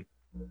same team?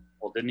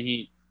 Well, didn't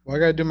he? Well, I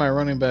gotta do my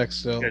running back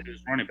still. He gotta do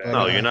his running back.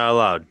 No, you're not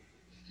allowed.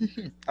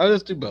 I'll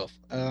just do both.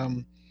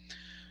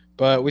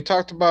 But we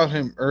talked about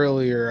him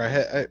earlier.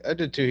 I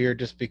did too here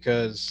just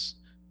because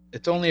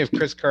it's only if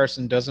Chris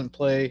Carson doesn't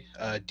play.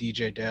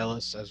 DJ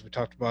Dallas, as we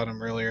talked about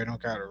him earlier, I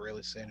don't gotta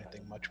really say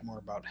anything much more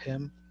about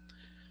him.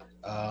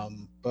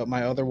 But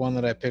my other one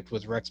that I picked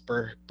was Rex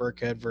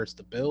Burkhead versus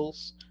the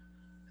Bills.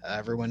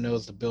 Everyone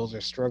knows the Bills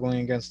are struggling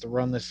against the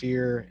run this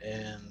year,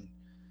 and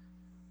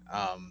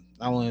not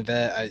only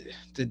that,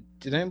 did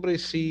anybody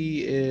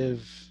see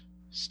if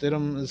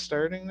Stidham is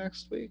starting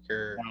next week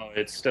or no?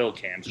 It's still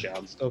Cam's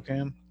job. Still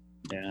Cam.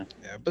 Yeah,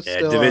 but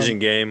still, division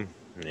game.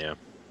 Yeah,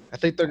 I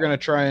think they're going to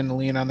try and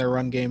lean on their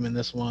run game in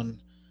this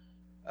one.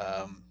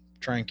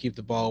 Try and keep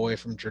the ball away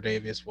from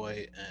Tre'Davious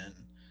White,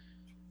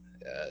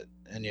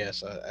 and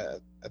yes, I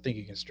think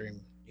he can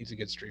stream. He's a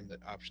good stream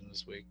option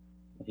this week.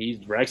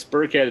 Rex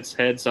Burkhead's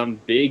had some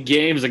big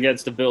games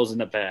against the Bills in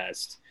the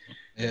past.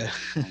 Yeah.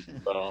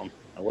 So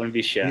I wouldn't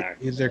be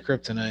shocked. He's their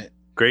kryptonite.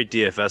 Great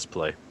DFS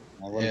play.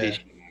 I wouldn't be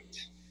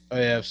shocked. Oh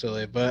yeah,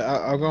 absolutely. But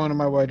I'll go into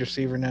my wide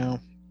receiver now.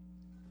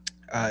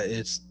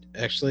 It's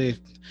actually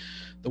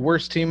the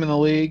worst team in the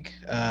league.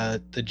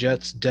 The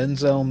Jets'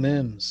 Denzel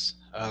Mims.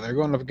 They're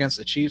going up against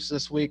the Chiefs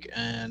this week,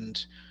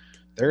 and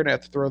they're gonna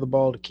have to throw the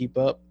ball to keep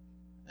up.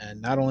 And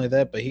not only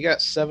that, but he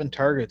got 7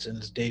 targets in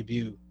his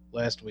debut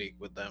last week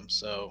with them.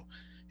 So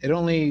it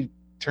only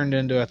turned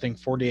into, I think,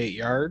 48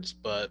 yards,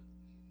 but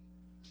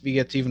if he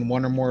gets even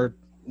one or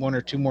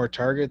two more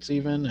targets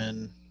even,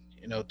 and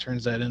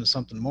turns that into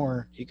something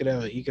more, he could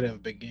have a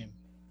big game.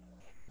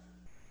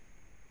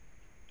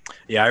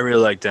 Yeah, I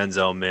really like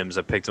Denzel Mims.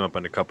 I picked him up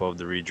on a couple of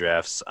the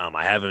redrafts.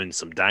 I have him in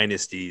some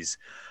dynasties.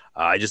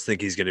 I just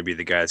think he's going to be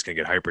the guy that's going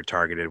to get hyper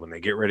targeted when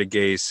they get rid of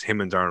Gase. Him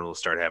and Darnold will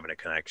start having a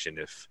connection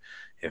if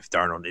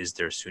Darnold is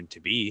there soon to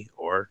be,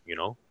 or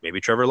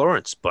maybe Trevor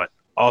Lawrence. But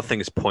all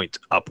things point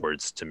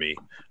upwards to me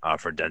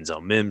for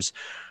Denzel Mims.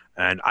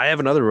 And I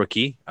have another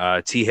rookie,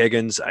 T.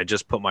 Higgins. I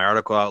just put my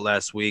article out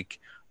last week.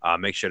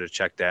 Make sure to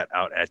check that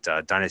out at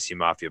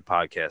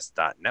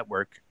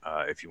dynastymafiapodcast.network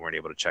if you weren't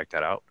able to check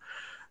that out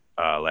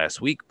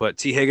last week. But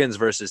T. Higgins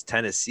versus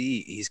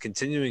Tennessee, he's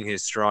continuing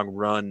his strong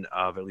run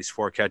of at least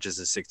 4 catches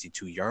and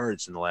 62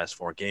 yards in the last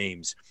 4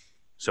 games.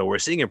 So we're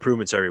seeing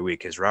improvements every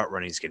week. His route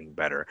running is getting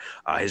better.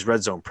 His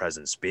red zone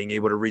presence, being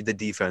able to read the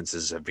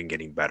defenses have been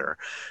getting better.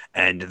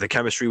 And the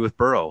chemistry with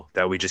Burrow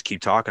that we just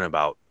keep talking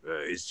about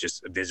is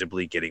just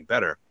visibly getting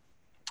better.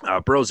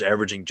 Burrow's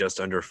averaging just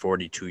under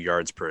 42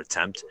 yards per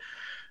attempt.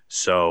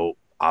 So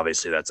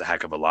obviously that's a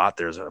heck of a lot.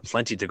 There's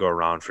plenty to go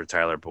around for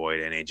Tyler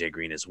Boyd and A.J.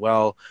 Green as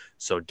well.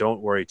 So don't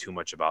worry too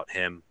much about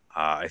him.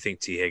 I think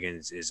T.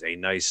 Higgins is a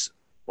nice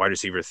wide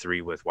receiver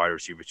 3 with wide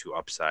receiver 2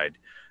 upside.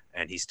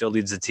 And he still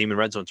leads the team in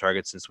red zone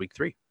targets since week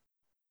 3.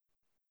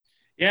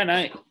 Yeah,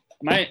 and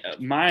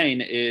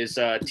mine is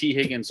T.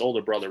 Higgins'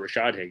 older brother,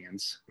 Rashad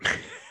Higgins.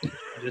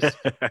 just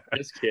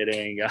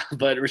kidding.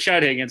 But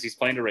Rashad Higgins, he's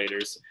playing the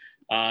Raiders.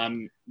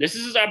 This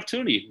is his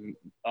opportunity.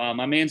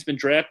 My man's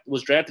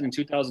was drafted in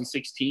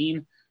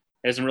 2016.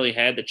 Hasn't really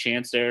had the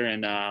chance there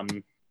in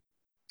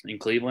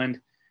Cleveland.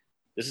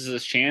 this is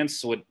his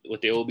chance with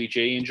the OBJ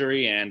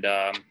injury, and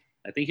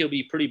I think he'll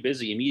be pretty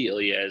busy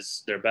immediately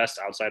as their best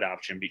outside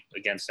option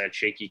against that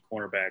shaky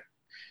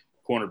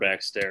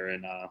cornerbacks there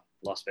in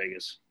Las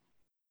Vegas.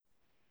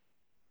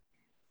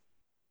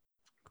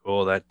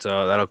 Cool.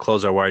 That'll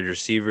close our wide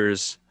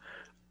receivers.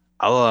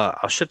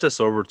 I'll shift us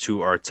over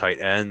to our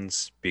tight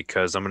ends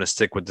because I'm going to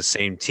stick with the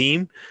same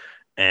team,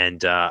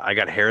 and I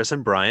got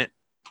Harrison Bryant.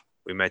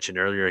 We mentioned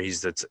earlier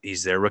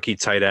he's their rookie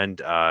tight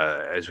end.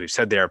 As we've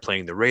said, they are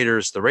playing the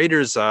Raiders. The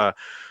Raiders,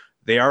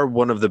 they are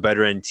one of the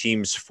better end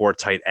teams for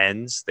tight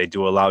ends. They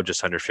do allow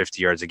just under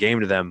 50 yards a game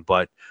to them,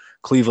 but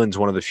Cleveland's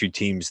one of the few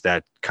teams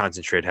that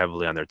concentrate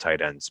heavily on their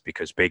tight ends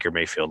because Baker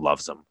Mayfield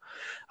loves them.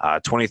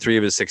 23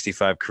 of his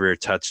 65 career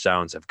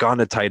touchdowns have gone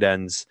to tight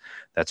ends.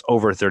 That's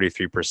over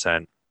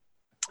 33%.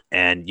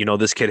 And,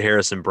 this kid,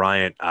 Harrison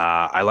Bryant,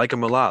 I like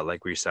him a lot.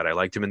 Like we said, I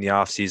liked him in the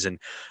offseason.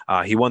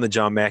 He won the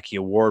John Mackey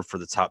Award for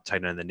the top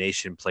tight end in the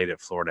nation, played at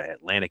Florida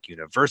Atlantic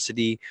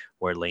University,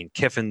 where Lane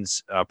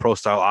Kiffin's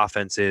pro-style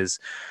offense is.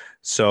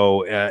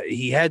 So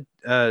he had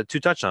 2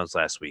 touchdowns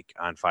last week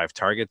on 5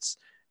 targets,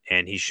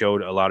 and he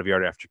showed a lot of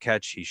yard after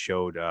catch. He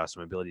showed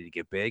some ability to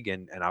get big,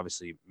 and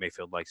obviously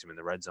Mayfield likes him in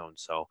the red zone.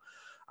 So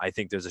I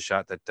think there's a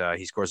shot that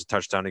he scores a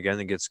touchdown again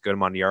and gets a good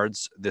amount of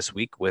yards this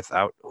week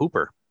without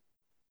Hooper.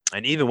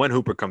 And even when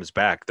Hooper comes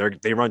back,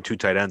 they run 2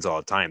 tight ends all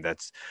the time.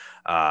 That's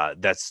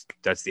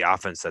the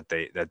offense that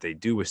they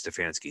do with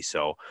Stefanski.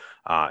 So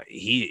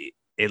he,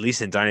 at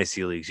least in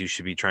dynasty leagues, you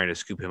should be trying to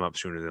scoop him up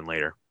sooner than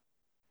later.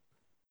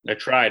 I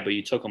tried, but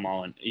you took him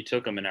all in. You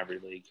took him in every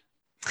league.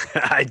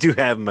 I do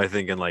have him, I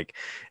think, in like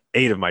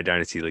 8 of my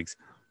dynasty leagues.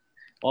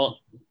 Well,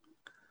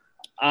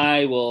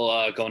 I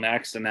will go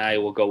next, and I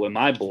will go with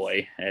my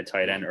boy at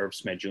tight end, Irv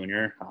Smith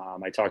Jr.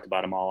 I talked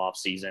about him all off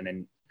season,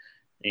 and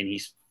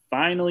he's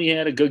finally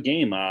had a good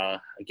game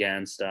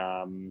against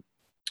I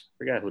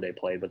forgot who they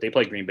played, but they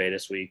played Green Bay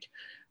this week.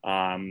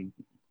 2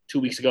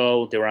 weeks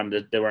ago, they were on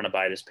a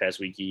bye this past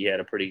week. He had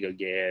a pretty good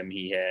game.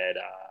 He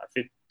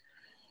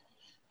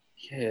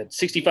had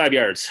 65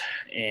 yards,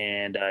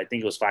 and I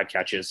think it was 5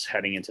 catches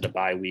heading into the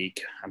bye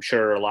week. I'm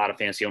sure a lot of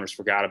fantasy owners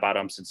forgot about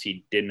him since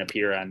he didn't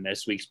appear on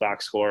this week's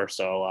box score.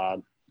 So I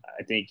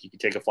think you can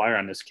take a flyer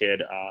on this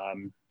kid. I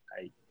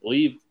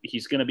believe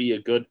he's going to be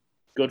a good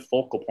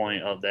focal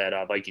point of that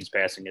Vikings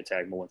passing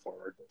attack moving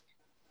forward.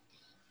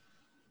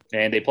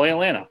 And they played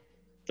Atlanta.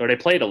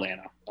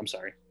 I'm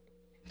sorry.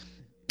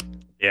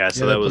 Yeah,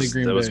 so that was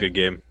a good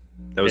game.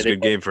 That was a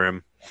good game for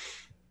him.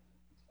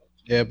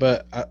 Yeah,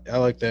 but I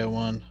like that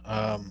one.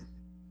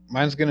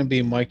 Mine's going to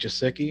be Mike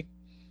Gesicki.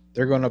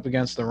 They're going up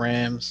against the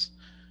Rams.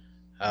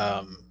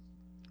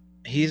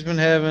 He's been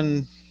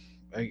having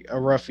a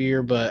rough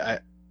year,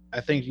 but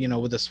I think,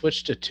 with the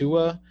switch to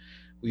Tua,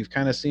 we've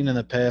kind of seen in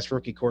the past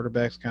rookie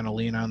quarterbacks kind of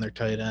lean on their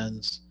tight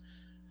ends.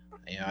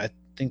 I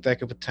think that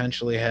could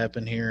potentially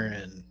happen here,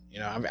 and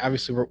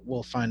obviously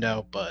we'll find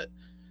out, but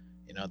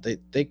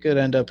they could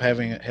end up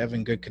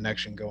having good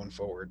connection going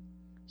forward.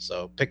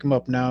 So pick them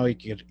up now. You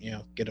could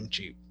get them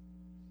cheap.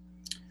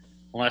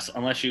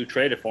 Unless you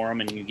traded for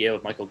him and you gave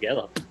up Michael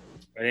Gallup,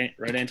 right,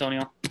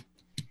 Antonio?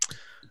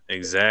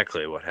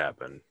 Exactly what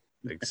happened.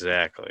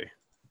 Exactly.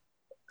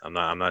 I'm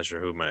not sure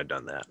who might have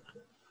done that.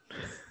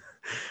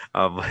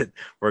 But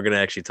we're gonna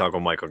actually talk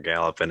about Michael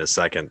Gallup in a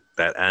second.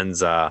 That ends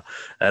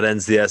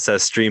the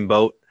SS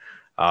Streamboat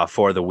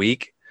for the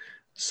week.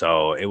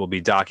 So it will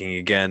be docking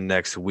again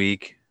next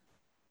week.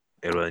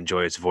 It will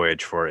enjoy its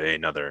voyage for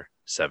another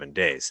 7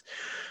 days.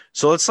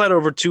 So let's slide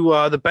over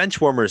to the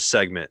benchwarmers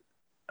segment.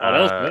 Oh, that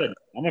was good.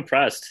 I'm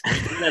impressed. You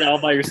did that all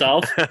by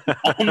yourself.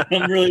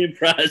 I'm really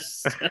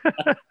impressed.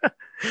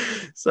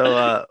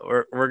 So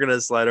we're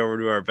gonna slide over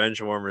to our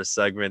benchwarmers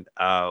segment.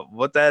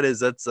 What that is,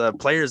 that's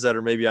players that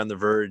are maybe on the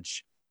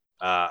verge.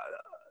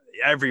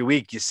 Every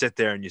week you sit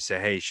there and you say,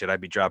 "Hey, should I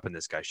be dropping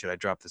this guy? Should I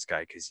drop this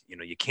guy?" Because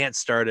you can't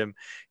start him.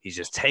 He's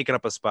just taking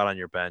up a spot on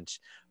your bench.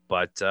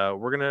 But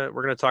we're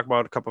gonna talk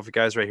about a couple of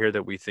guys right here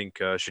that we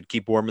think should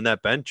keep warming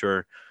that bench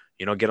or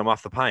get them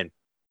off the pine.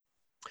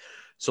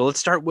 So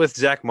let's start with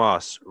Zach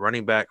Moss,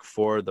 running back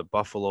for the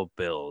Buffalo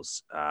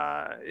Bills.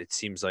 It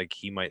seems like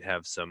he might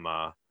have some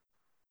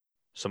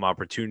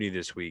opportunity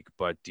this week,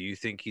 but do you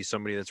think he's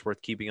somebody that's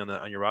worth keeping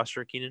on your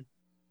roster, Keenan?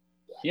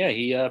 Yeah,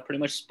 he pretty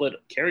much split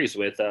carries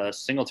with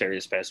Singletary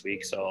this past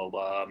week,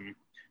 so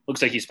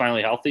looks like he's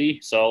finally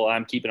healthy. So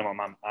I'm keeping him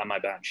on my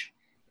bench.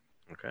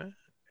 Okay,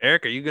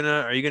 Eric, are you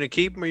gonna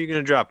keep him or are you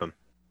gonna drop him?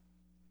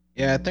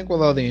 Yeah, I think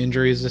with all the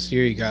injuries this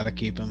year, you got to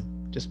keep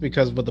him just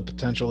because of the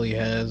potential he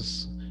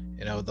has.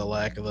 The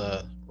lack of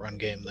the run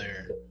game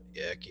there.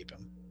 Yeah, keep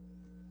him.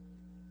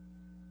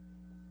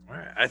 All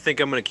right. I think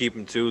I'm going to keep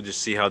him too,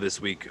 just see how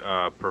this week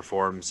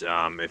performs.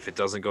 If it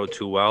doesn't go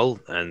too well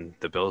and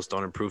the Bills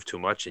don't improve too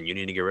much and you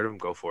need to get rid of him,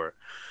 go for it.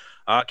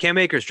 Cam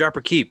Akers, drop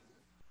or keep?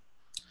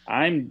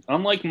 I'm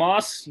unlike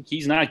Moss,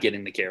 he's not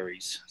getting the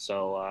carries,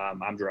 so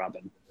I'm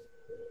dropping.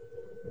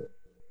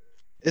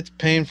 It's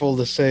painful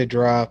to say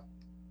drop,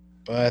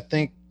 but I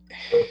think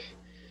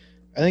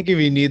if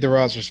you need the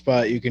roster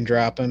spot, you can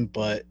drop him.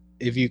 But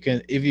if you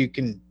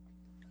can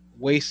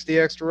waste the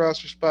extra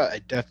roster spot, I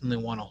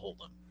definitely want to hold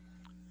him.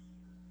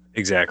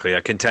 Exactly.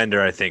 A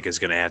contender, I think, is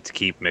going to have to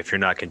keep him. If you're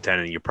not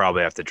contending, you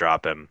probably have to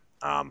drop him.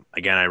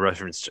 Again, I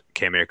referenced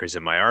Cam Akers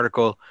in my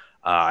article.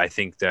 I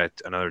think that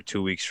another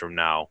 2 weeks from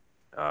now,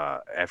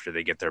 after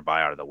they get their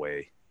bye out of the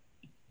way,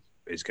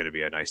 is going to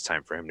be a nice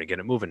time for him to get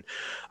it moving.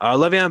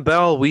 Le'Veon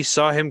Bell, we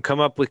saw him come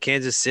up with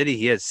Kansas City.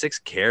 He had 6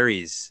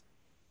 carries.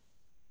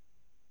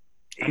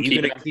 Are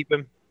you going to keep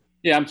him?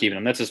 Yeah, I'm keeping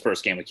him. That's his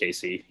first game with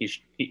KC.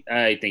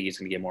 I think he's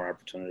going to get more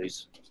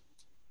opportunities.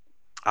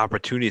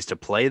 Opportunities to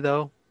play,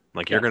 though?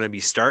 Like, you're going to be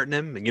starting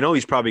him? And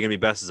he's probably going to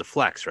be best as a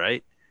flex,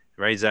 right?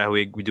 Right? Is that how do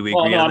we agree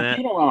on that? I'm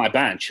keeping him on my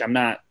bench. I'm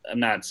not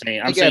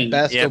saying. I'm saying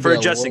best. Yeah, for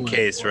just in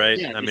case, right?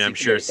 Yeah, I mean, I'm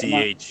sure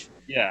CH.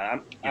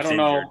 I don't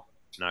know. Injured.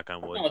 Knock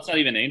on wood. No, it's not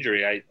even an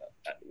injury.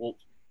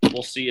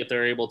 We'll see if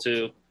they're able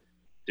to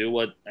do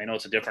what I know.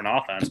 It's a different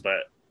offense,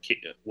 but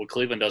what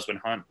Cleveland does with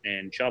Hunt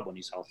and Chubb when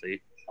he's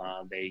healthy,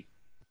 Hunt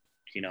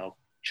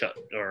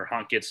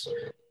gets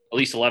at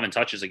least 11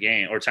 touches a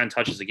game or 10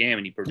 touches a game,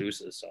 and he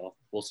produces. So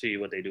we'll see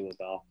what they do with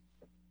Bell.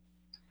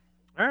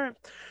 All right,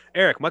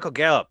 Eric, Michael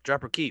Gallup,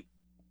 drop or keep?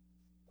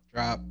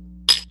 Drop.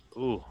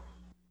 Ooh,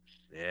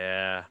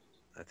 yeah.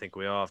 I think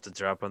we all have to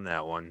drop on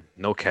that one.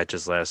 No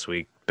catches last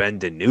week. Ben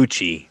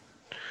DiNucci.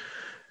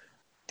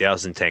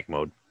 Dallas in tank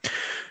mode.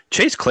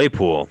 Chase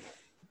Claypool.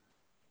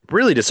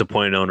 Really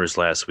disappointed owners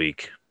last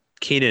week.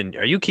 Keenan,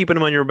 are you keeping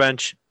him on your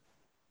bench?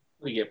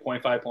 We get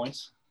 0.5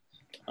 points.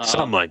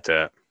 Something like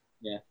that.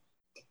 Yeah.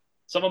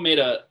 Someone made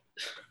a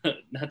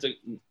not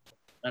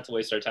to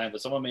waste our time,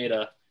 but someone made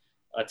a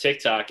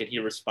TikTok and he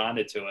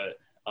responded to it.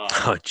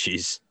 Oh,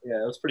 jeez.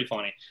 Yeah, it was pretty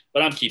funny.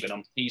 But I'm keeping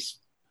him. He's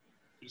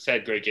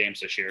had great games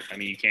this year. I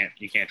mean,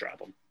 you can't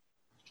drop him.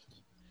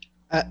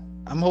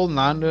 I'm holding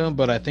on to him,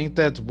 but I think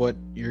that's what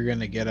you're going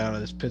to get out of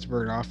this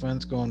Pittsburgh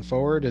offense going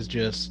forward is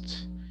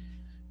just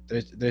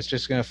there's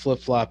just going to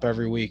flip-flop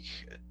every week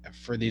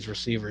for these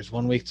receivers.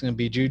 1 week it's going to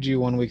be Juju,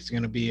 1 week it's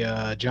going to be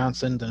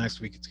Johnson, the next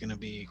week it's going to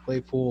be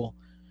Claypool.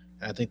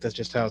 And I think that's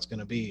just how it's going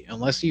to be.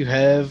 Unless you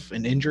have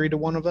an injury to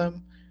one of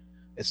them,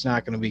 it's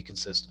not going to be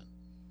consistent.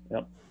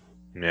 Yep.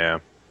 Yeah.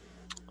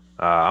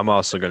 I'm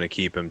also going to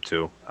keep him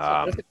too.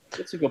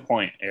 That's a good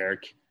point,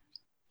 Eric.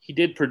 He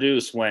did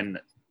produce when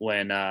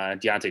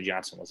Deontay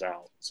Johnson was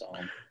out. So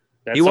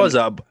he was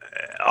up.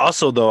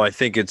 Also, though, I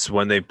think it's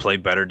when they play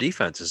better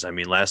defenses. I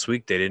mean, last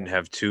week they didn't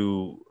have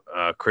too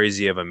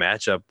crazy of a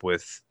matchup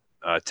with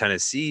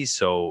Tennessee.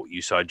 So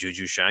you saw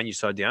Juju shine, you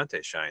saw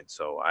Deontay shine.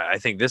 So I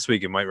think this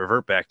week it might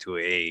revert back to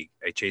a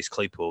Chase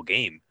Claypool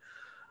game.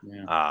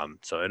 Yeah.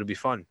 So it'll be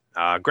fun.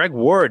 Greg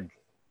Ward.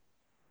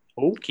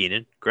 Oh,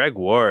 Keenan. Greg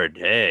Ward.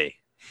 Hey.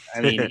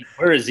 I mean,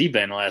 where has he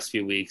been the last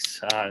few weeks?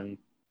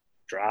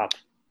 Drop.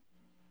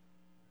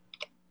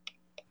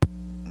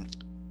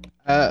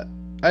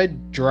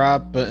 I'd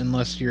drop, but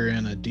unless you're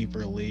in a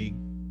deeper league,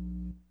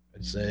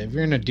 I'd say if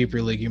you're in a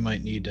deeper league, you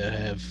might need to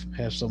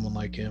have someone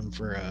like him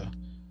for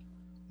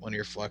one of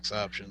your flex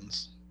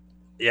options.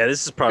 Yeah,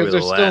 this is probably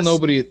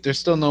there's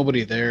still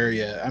nobody there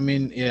yet. I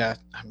mean,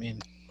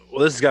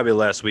 well, this has got to be the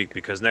last week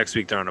because next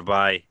week they're on a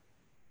bye.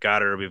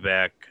 Goddard will be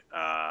back.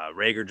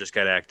 Rager just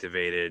got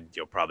activated.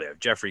 You'll probably have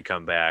Jeffrey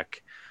come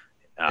back.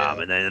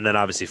 And then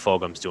obviously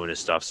Fulgham's doing his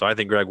stuff. So I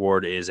think Greg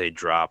Ward is a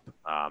drop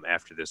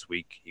after this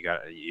week.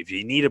 If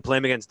you need to play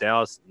him against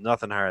Dallas,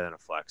 nothing higher than a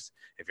flex.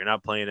 If you're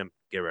not playing him,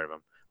 get rid of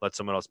him. Let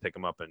someone else pick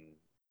him up and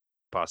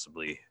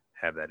possibly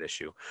have that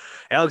issue.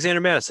 Alexander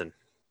Madison.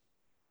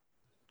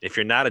 If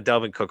you're not a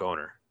Delvin Cook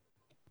owner,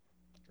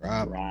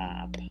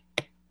 drop.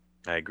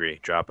 I agree.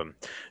 Drop him.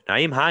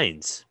 Nyheim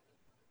Hines.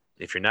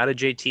 If you're not a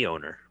JT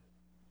owner.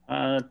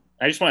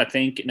 I just want to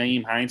thank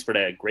Nyheim Hines for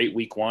that great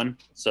week 1.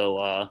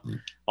 So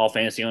all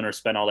fantasy owners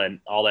spent all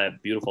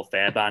that beautiful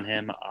fab on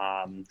him.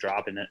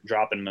 Dropping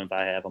him if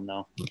I have him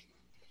though.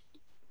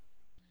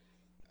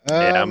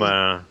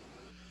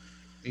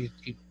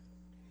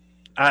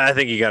 I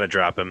think you got to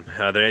drop him.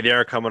 They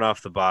are coming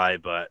off the bye,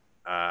 but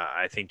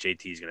I think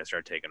JT is going to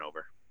start taking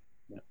over.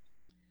 Yeah.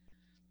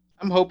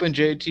 I'm hoping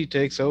JT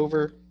takes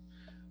over,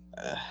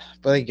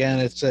 but again,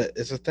 it's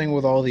a thing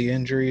with all the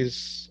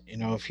injuries.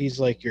 If he's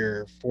like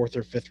your 4th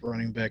or 5th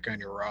running back on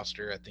your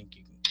roster, I think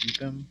you can keep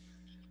him.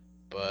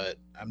 But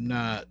I'm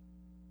not.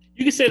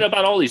 You can say that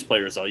about all these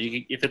players, though.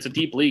 If it's a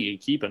deep league, you're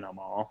keeping them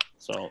all.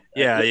 So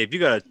yeah, if you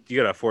got a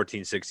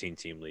 14-16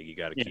 team league, you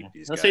got to keep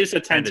these. Let's guys. say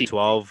it's a 10 to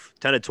 12.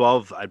 10 to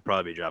 12, I'd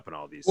probably be dropping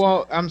all these.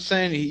 Well, I'm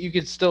saying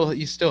you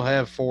still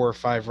have 4 or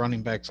 5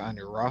 running backs on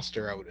your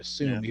roster. I would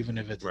assume, even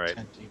if it's a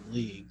 10-team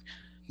league.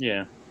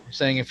 Yeah, I'm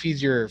saying if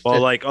he's your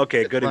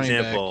good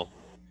example. Back,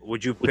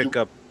 would you pick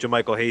up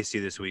JaMychal Hasty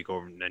this week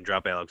and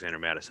drop Alexander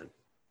Madison?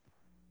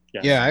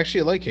 Yes. Yeah, I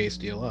actually like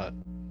Hasty a lot.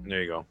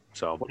 There you go.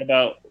 So what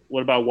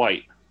about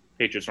White,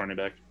 Patriots running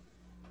back?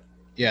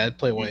 Yeah, I'd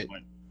play White.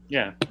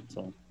 Yeah,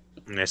 so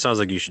it sounds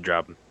like you should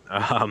drop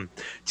him.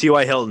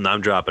 T.Y. Hilton, I'm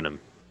dropping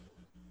him.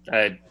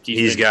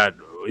 He's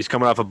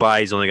coming off a bye.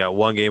 He's only got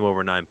 1 game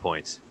over 9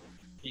 points.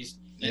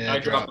 I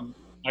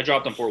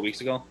dropped him 4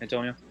 weeks ago,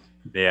 Antonio.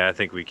 Yeah, I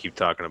think we keep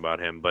talking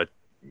about him, but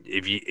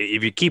If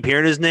you keep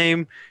hearing his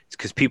name, it's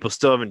because people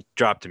still haven't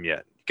dropped him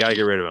yet. You gotta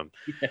get rid of him.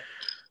 Yeah.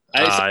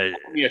 I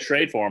saw me a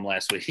trade for him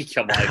last week.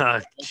 I'm like,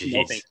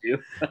 no, thank you.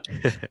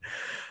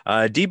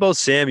 Deebo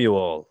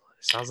Samuel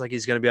sounds like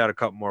he's going to be out a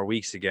couple more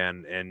weeks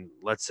again. And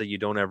let's say you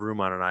don't have room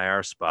on an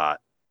IR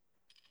spot.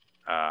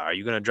 Are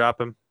you going to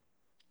drop him?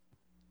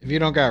 If you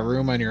don't got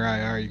room on your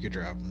IR, you could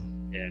drop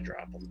him. Yeah,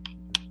 drop him.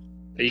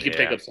 But you can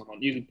pick up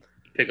someone. You can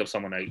pick up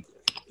someone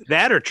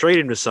that or trade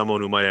him to someone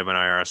who might have an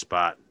IR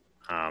spot.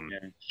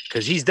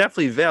 Because he's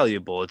definitely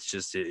valuable. It's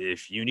just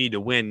if you need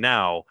to win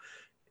now,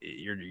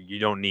 you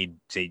don't need,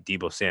 say,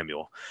 Deebo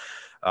Samuel.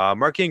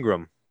 Mark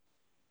Ingram.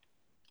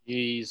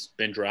 He's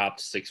been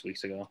dropped 6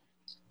 weeks ago.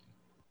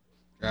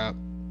 Drop.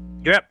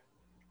 Yep.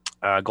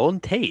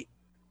 Golden Tate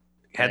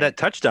had that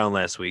touchdown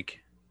last week.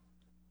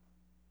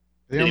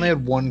 They only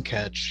had one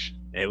catch.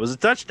 It was a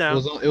touchdown.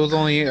 It was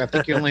only, I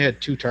think he only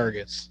had 2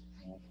 targets.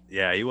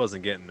 Yeah, he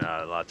wasn't getting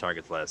a lot of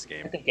targets last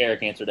game. I think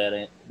Eric answered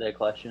that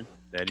question.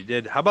 That he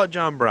did. How about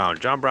John Brown?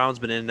 John Brown's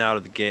been in and out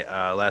of the game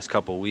last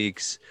couple of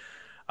weeks.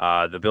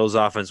 The Bills'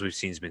 offense we've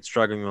seen has been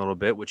struggling a little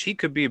bit, which he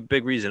could be a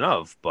big reason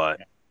of.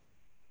 But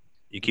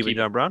you keeping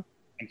John Brown?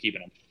 I'm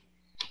keeping him.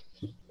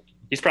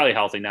 He's probably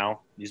healthy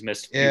now. He's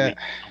missed. Yeah,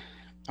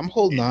 I'm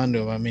holding on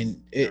to him. I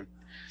mean, it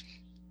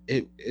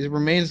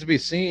remains to be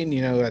seen.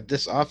 You know, that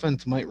this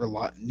offense might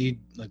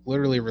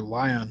literally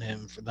rely on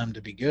him for them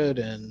to be good,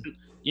 and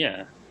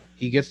yeah,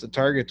 he gets the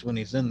targets when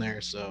he's in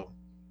there. So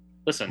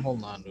listen, I'm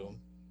holding on to him.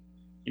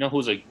 You know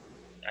who's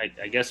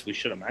I guess we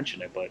should have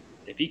mentioned it, but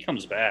if he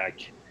comes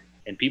back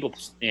and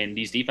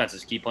these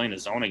defenses keep playing the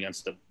zone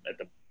against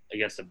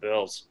the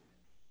Bills,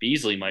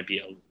 Beasley might be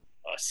a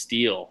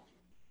steal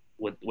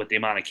with the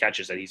amount of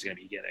catches that he's going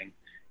to be getting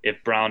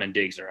if Brown and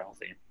Diggs are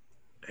healthy.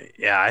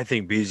 Yeah, I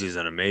think Beasley's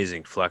an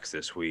amazing flex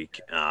this week,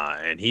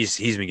 and he's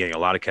been getting a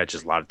lot of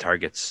catches, a lot of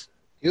targets.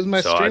 He was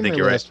my streamer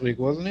last week,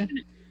 wasn't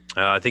he?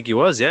 I think he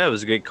was. Yeah, it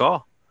was a good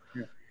call.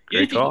 Yeah.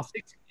 Great call.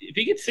 If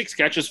he gets 6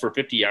 catches for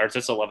 50 yards,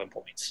 that's 11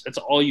 points. That's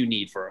all you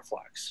need for a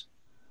flex,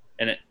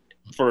 and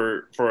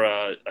for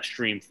a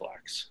stream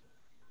flex.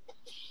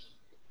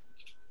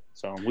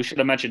 So we should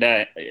have mentioned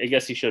that. I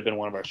guess he should have been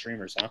one of our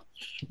streamers, huh?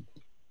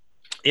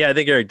 Yeah, I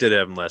think Eric did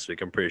have him last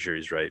week. I'm pretty sure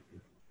he's right.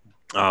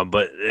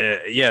 But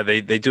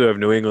they do have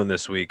New England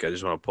this week. I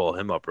just want to pull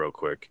him up real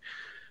quick.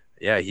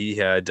 Yeah, he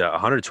had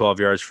 112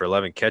 yards for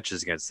 11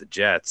 catches against the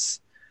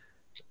Jets.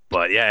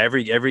 But yeah,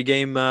 every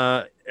game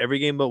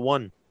but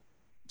one,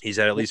 he's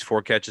had at least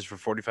 4 catches for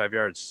 45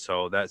 yards.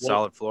 So that's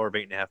solid floor of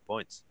 8.5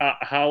 points.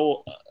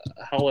 How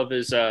have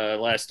his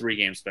last 3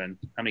 games been?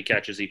 How many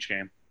catches each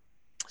game?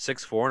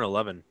 6, 4, and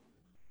 11.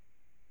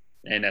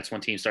 And that's when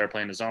teams started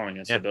playing the zone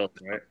against the Bills,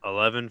 right?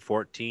 11,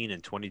 14,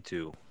 and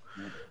 22.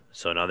 Yeah.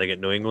 So now they get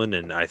New England,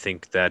 and I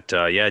think that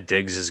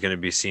Diggs is going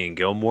to be seeing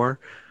Gilmore.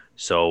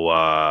 So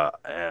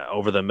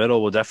over the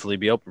middle will definitely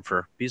be open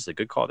for Beasley.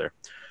 Good call there.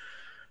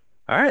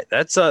 All right,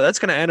 that's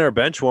going to end our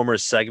Benchwarmers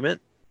segment.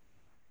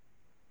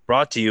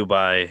 Brought to you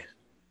by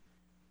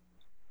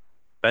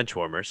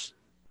Benchwarmers.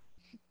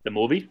 The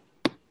movie?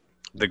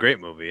 The great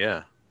movie,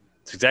 yeah.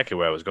 It's exactly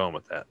where I was going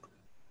with that.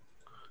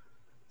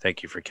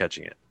 Thank you for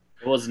catching it.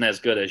 It wasn't as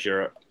good as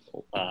your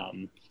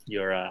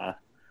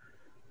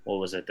what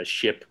was it? The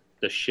ship.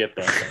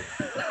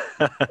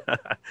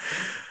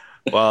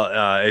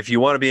 Well, if you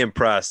want to be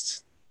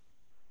impressed,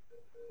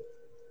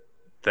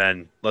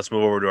 then let's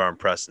move over to our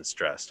impressed and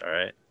stressed. All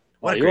right.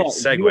 What a great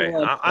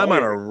segue. I'm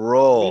on a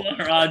roll.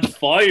 You are on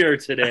fire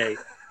today.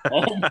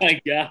 Oh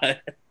my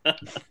god.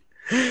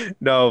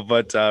 No,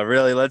 but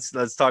really, let's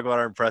talk about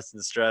our impressed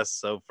and stressed.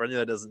 So for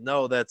anyone that doesn't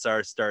know, that's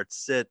our start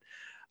sit.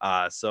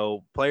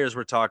 So players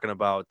we're talking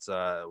about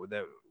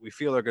that we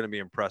feel are going to be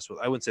impressed with.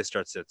 I wouldn't say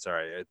start sit.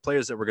 Sorry,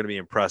 players that we're going to be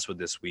impressed with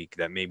this week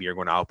that maybe are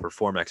going to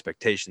outperform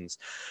expectations,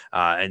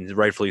 and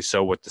rightfully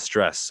so with the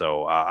stress.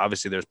 So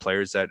obviously, there's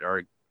players that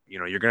are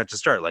you're going to have to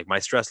start. Like my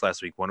stress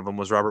last week, one of them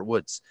was Robert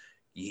Woods.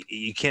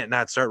 You can't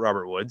not start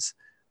Robert Woods,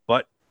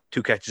 but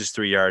 2 catches,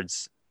 3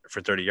 yards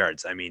for 30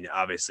 yards. I mean,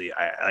 obviously,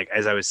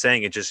 as I was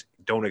saying, it just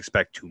don't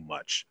expect too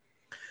much.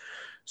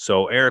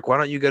 So Eric, why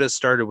don't you get us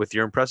started with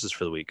your impresses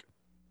for the week?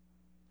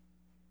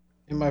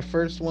 And my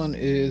first one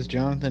is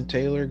Jonathan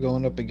Taylor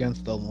going up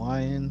against the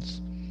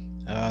Lions.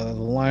 The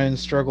Lions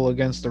struggle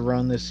against the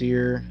run this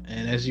year,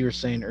 and as you were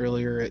saying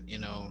earlier,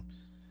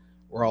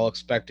 we're all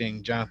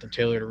expecting Jonathan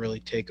Taylor to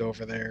really take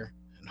over there,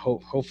 and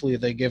hopefully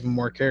they give him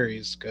more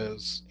carries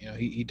because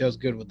he does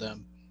good with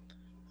them.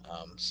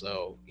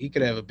 So he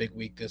could have a big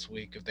week this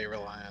week if they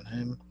rely on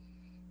him.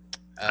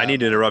 I need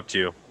to interrupt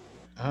you,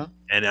 uh-huh.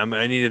 And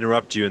I need to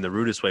interrupt you in the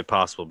rudest way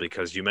possible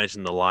because you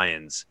mentioned the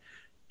Lions.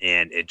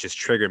 And it just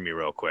triggered me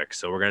real quick.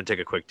 So we're going to take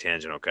a quick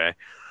tangent, okay?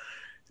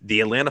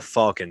 The Atlanta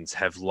Falcons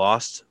have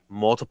lost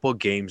multiple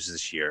games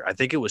this year. I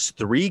think it was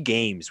 3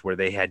 games where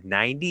they had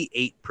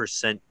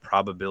 98%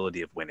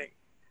 probability of winning.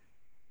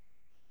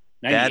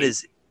 98. That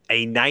is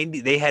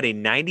they had a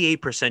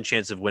 98%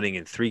 chance of winning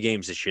in 3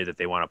 games this year that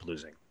they wound up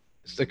losing.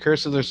 It's the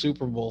curse of their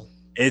Super Bowl.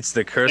 It's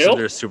the curse of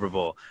their Super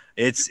Bowl.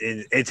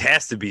 It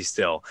has to be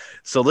still.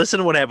 So listen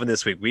to what happened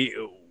this week.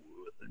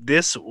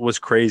 this was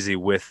crazy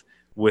with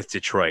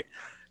Detroit.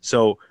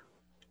 So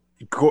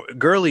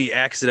Gurley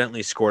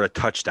accidentally scored a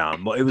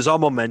touchdown. It was all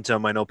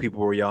momentum. I know people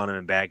were yelling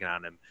and bagging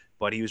on him,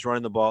 but he was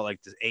running the ball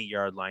like the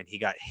 8-yard line. He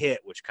got hit,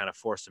 which kind of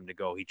forced him to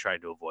go. He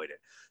tried to avoid it.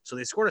 So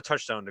they scored a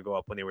touchdown to go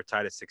up when they were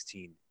tied at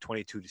 16,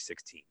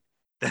 22-16.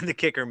 Then the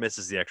kicker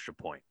misses the extra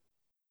point,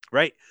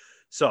 right?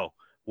 So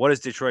what does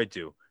Detroit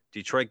do?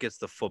 Detroit gets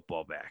the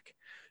football back.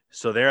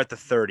 So they're at the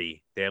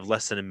 30. They have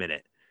less than a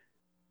minute.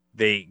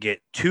 They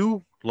get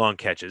 2 long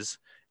catches,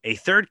 a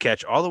third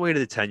catch all the way to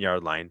the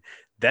 10-yard line.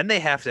 Then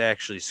they have to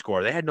actually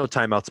score. They had no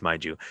timeouts,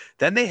 mind you.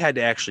 Then they had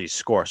to actually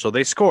score. So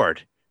they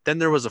scored. Then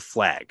there was a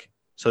flag,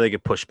 so they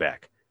could push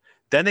back.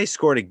 Then they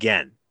scored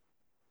again,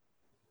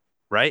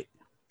 right?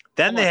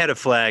 Then they had a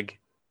flag.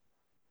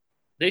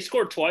 They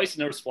scored twice,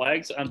 and there was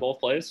flags on both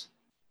plays.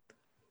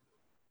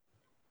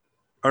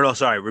 Or no,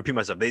 sorry, repeat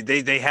myself.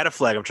 They had a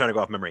flag. I'm trying to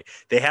go off memory.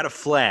 They had a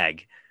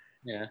flag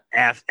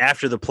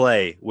after the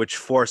play, which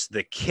forced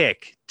the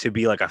kick to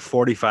be like a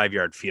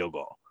 45-yard field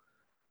goal.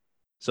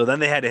 So then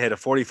they had to hit a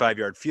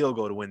 45-yard field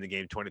goal to win the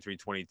game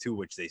 23-22,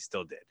 which they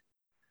still did.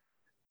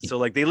 So,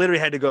 like, they literally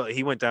had to go.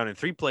 He went down in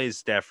 3 plays,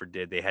 Stafford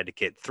did. They had to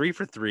get 3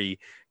 for 3,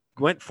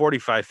 went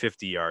 45,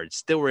 50 yards,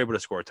 still were able to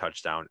score a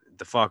touchdown.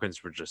 The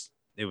Falcons were just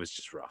 – it was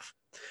just rough.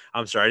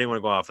 I'm sorry. I didn't want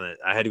to go off on that.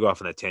 I had to go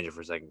off on that tangent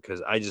for a second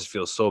because I just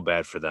feel so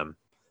bad for them.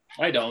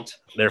 I don't.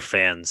 They're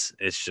fans.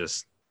 It's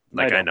just –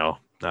 like, I know.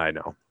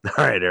 All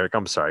right, Eric,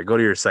 I'm sorry. Go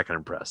to your second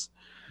impress.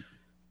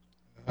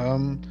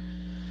 All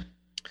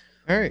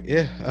right,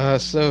 yeah.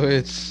 So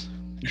it's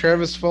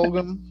Travis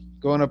Fulgham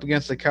going up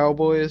against the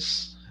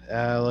Cowboys.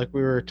 Like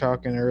we were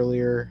talking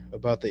earlier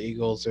about the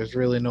Eagles, there's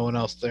really no one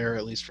else there,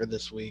 at least for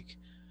this week.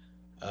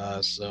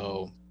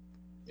 So,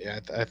 yeah,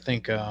 I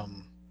think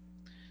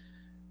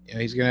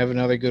he's going to have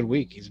another good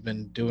week. He's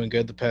been doing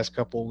good the past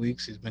couple of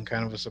weeks. He's been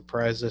kind of a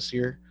surprise this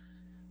year.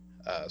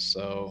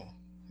 So,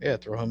 yeah,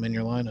 throw him in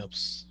your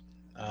lineups.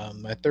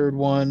 My third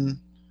one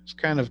is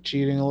kind of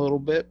cheating a little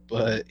bit,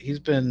 but he's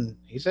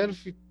had a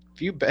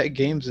few bad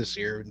games this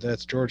year.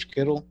 That's George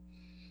Kittle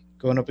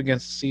going up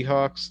against the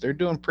Seahawks. They're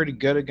doing pretty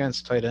good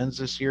against tight ends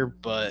this year,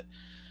 but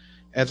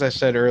as I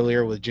said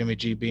earlier, with Jimmy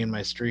G being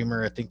my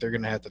streamer, I think they're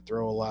going to have to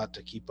throw a lot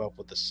to keep up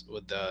with the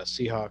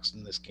Seahawks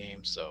in this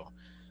game. So,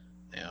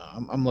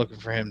 I'm looking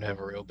for him to have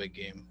a real big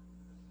game.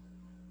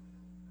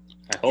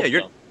 I hope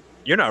so.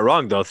 You're not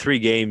wrong, though. 3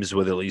 games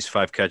with at least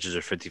 5 catches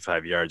or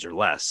 55 yards or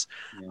less.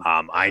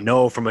 Yeah. I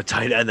know from a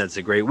tight end that's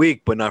a great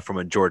week, but not from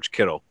a George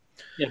Kittle.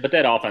 Yeah, but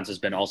that offense has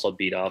been also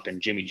beat up,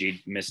 and Jimmy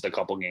G missed a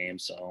couple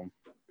games. So,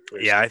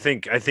 yeah, I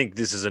think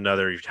this is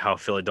another how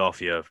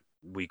Philadelphia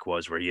week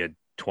was, where he had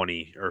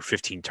 20 or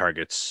 15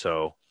 targets.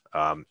 So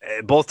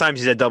both times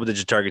he's had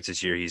double-digit targets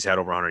this year, he's had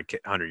over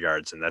 100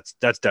 yards, and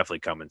that's definitely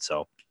coming.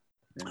 So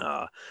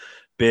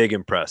big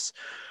impress.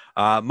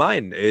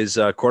 Mine is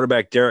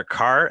quarterback Derek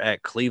Carr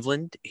at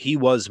Cleveland. He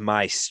was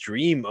my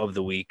stream of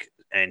the week,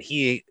 and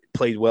he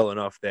played well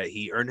enough that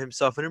he earned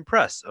himself an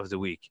impress of the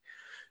week.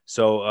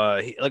 So,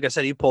 like I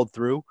said, he pulled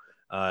through.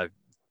 Las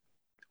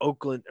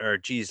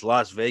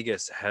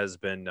Vegas has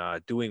been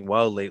doing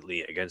well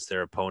lately against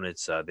their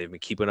opponents. They've been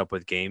keeping up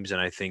with games,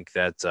 and I think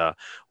that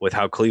with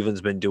how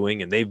Cleveland's been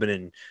doing, and they've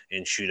been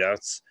in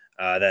shootouts,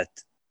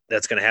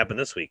 that's going to happen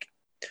this week.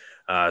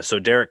 So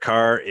Derek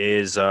Carr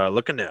is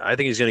looking to – I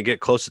think he's going to get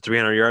close to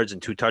 300 yards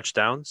and 2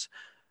 touchdowns,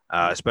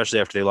 especially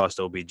after they lost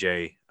OBJ.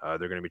 They're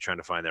going to be trying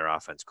to find their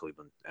offense,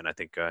 Cleveland. And I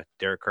think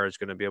Derek Carr is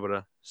going to be able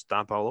to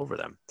stomp all over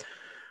them.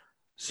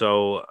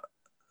 So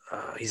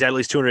he's had at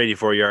least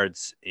 284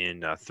 yards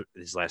in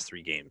his last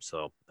 3 games.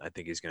 So I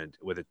think he's going to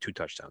 – with 2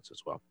 touchdowns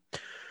as well.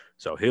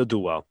 So he'll do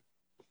well.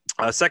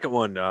 Second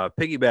one,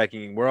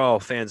 piggybacking. We're all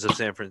fans of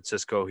San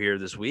Francisco here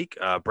this week.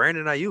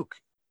 Brandon Ayuk.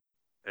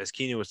 As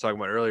Keenan was talking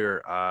about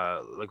earlier,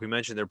 like we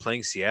mentioned, they're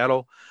playing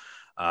Seattle.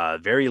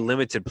 Very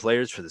limited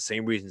players for the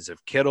same reasons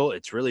of Kittle.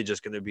 It's really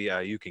just going to be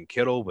Ayuk and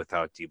Kittle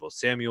without Deebo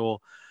Samuel,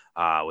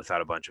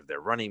 without a bunch of their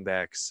running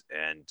backs,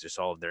 and just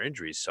all of their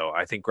injuries. So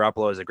I think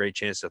Garoppolo has a great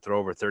chance to throw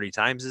over 30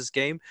 times this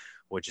game,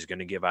 which is going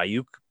to give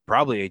Ayuk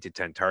probably 8 to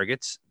 10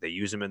 targets. They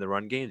use him in the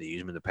run game. They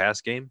use him in the pass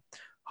game.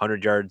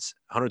 100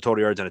 total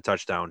yards and a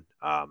touchdown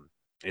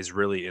is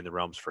really in the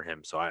realms for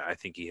him. So I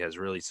think he has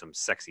really some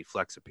sexy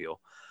flex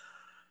appeal.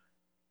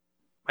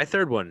 My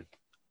third one,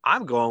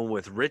 I'm going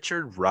with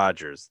Richard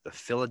Rodgers, the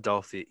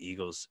Philadelphia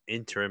Eagles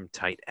interim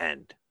tight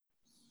end.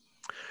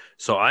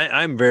 So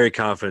I'm very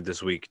confident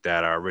this week that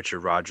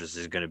Richard Rodgers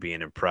is going to be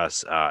an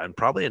impress, and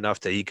probably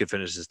enough that he could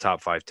finish his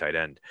top 5 tight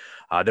end.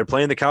 They're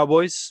playing the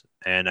Cowboys,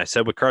 and I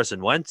said with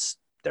Carson Wentz,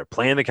 they're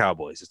playing the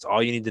Cowboys. It's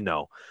all you need to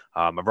know.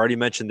 I've already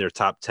mentioned their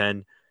top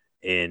 10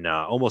 in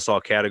almost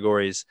all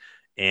categories,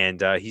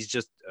 and he's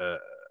just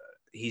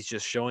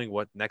showing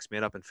what next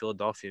man up in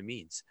Philadelphia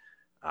means.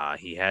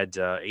 He had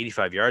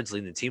 85 yards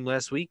leading the team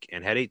last week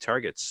and had 8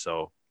 targets.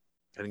 So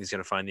I think he's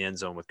going to find the end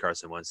zone with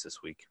Carson Wentz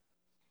this week.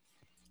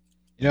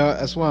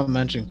 I just want to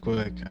mention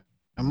quick,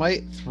 I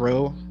might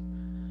throw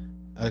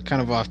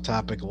kind of off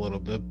topic a little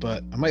bit,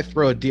 but I might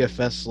throw a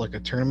DFS, like a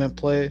tournament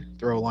play,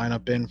 throw a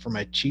lineup in for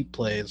my cheap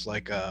plays,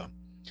 like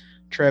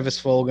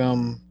Travis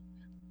Fulgham,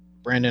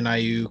 Brandon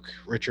Ayuk,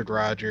 Richard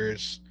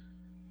Rodgers,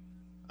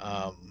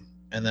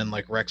 and then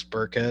like Rex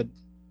Burkhead.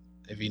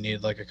 If you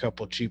need like a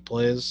couple cheap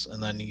plays,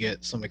 and then you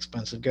get some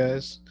expensive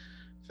guys,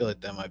 I feel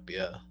like that might be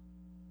a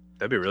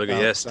That'd be really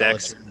good. Yeah, solid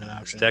stack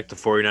option. the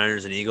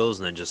 49ers and Eagles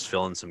and then just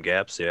fill in some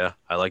gaps. Yeah,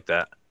 I like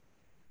that.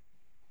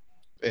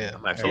 Yeah, I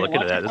might have to look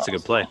into that. That's a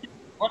good play.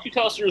 Why don't you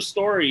tell us your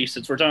story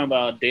since we're talking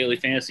about daily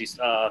fantasy,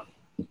 Eric?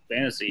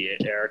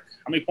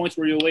 How many points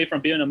were you away from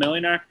being a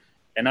millionaire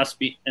and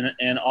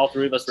and all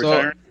three of us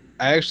retiring?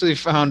 I actually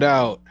found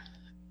out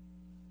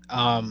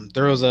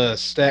there was a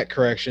stat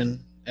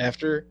correction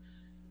after,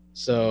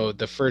 so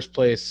the first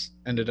place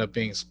ended up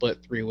being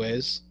split 3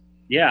 ways.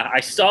 Yeah, I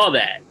saw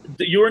that.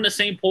 You were in the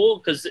same pool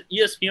because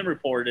ESPN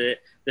reported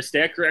it. The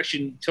stat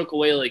correction took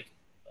away like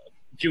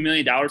a few $1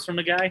 million from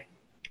the guy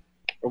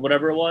or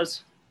whatever it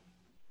was.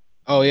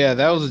 Oh yeah,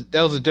 that was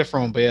a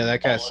different one, but yeah,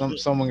 that guy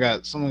someone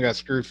got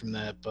screwed from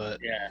that, but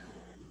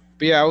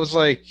yeah, I was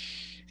like,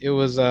 it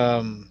was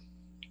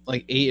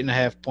like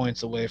 8.5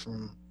 points away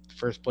from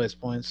first place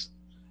points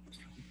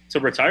to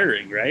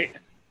retiring, right?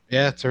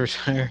 Yeah, to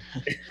retire.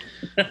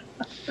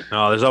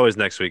 No, there's always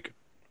next week.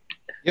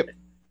 Yep.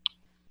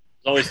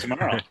 There's always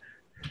tomorrow.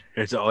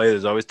 There's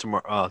always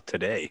tomorrow.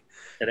 Today.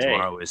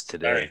 Tomorrow is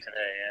today.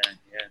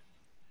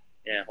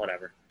 Yeah.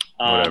 Whatever.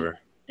 Whatever.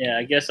 Yeah,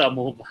 I guess I'll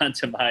move on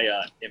to my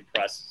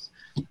impresses.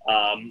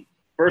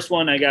 First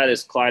one I got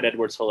is Clyde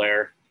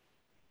Edwards-Helaire.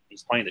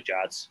 He's playing the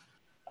Jets.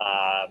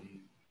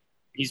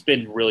 He's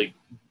been really,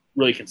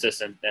 really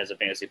consistent as a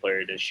fantasy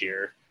player this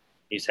year.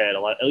 He's had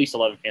at least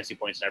 11 fantasy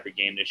points in every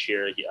game this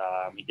year.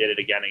 He did it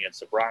again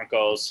against the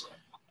Broncos.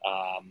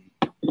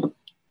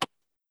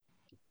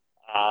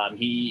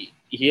 He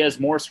has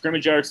more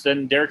scrimmage yards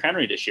than Derrick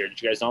Henry this year.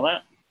 Did you guys know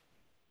that?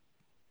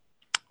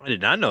 I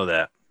did not know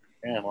that.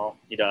 Yeah, well,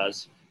 he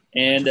does.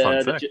 And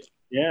fun fact.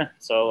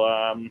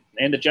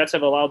 And the Jets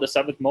have allowed the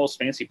 7th most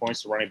fantasy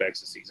points to running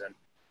backs this season.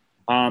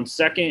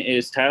 Second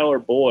is Tyler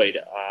Boyd.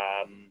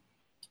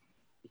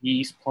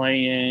 He's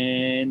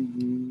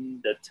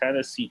playing the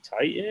Tennessee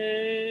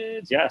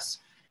Titans. Yes.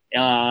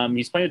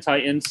 He's playing the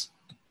Titans.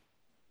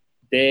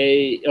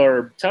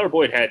 Tyler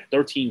Boyd had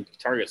 13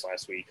 targets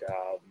last week.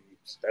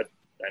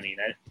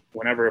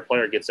 Whenever a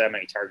player gets that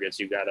many targets,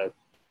 you gotta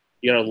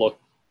look.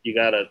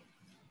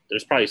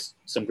 There's probably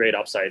some great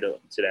upside to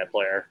that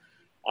player.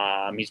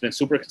 He's been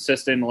super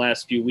consistent in the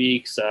last few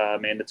weeks,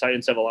 and the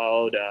Titans have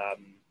allowed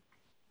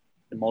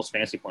the most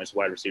fantasy points to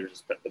wide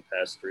receivers the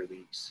past 3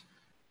 weeks.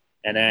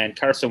 And then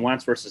Carson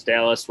Wentz versus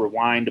Dallas.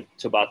 Rewind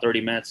to about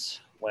 30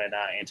 minutes when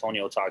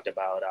Antonio talked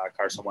about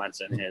Carson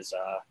Wentz in his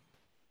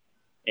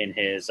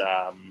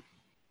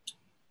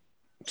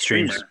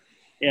streams.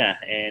 Yeah,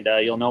 and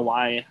you'll know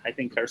why I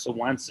think Carson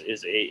Wentz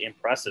is a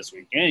impress this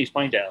week. And he's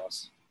playing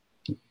Dallas.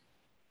 That's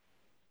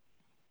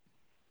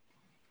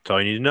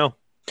all you need to know.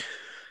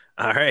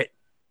 All right.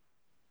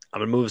 I'm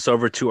going to move us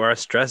over to our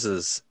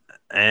stresses.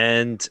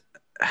 And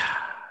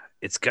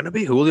it's going to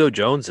be Julio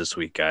Jones this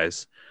week,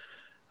 guys.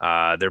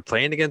 They're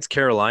playing against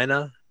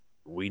Carolina.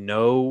 We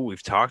know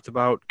we've talked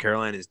about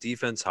Carolina's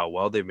defense, how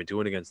well they've been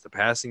doing against the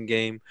passing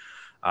game.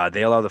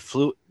 They allow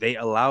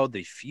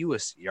the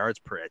fewest yards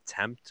per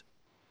attempt,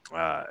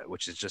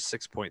 which is just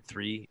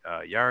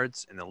 6.3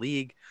 yards in the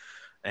league.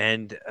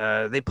 And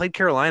they played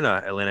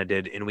Carolina, Atlanta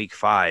did, in week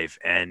 5,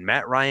 and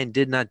Matt Ryan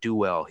did not do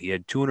well. He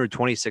had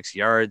 226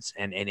 yards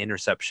and an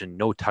interception,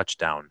 no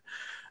touchdown.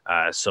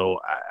 So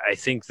I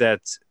think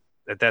that's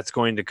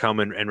going to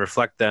come and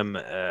reflect them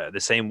the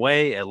same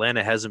way.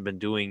 Atlanta hasn't been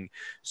doing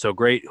so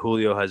great.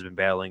 Julio has been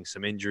battling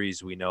some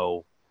injuries. We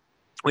know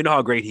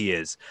how great he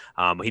is.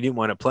 He didn't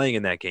wind up playing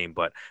in that game,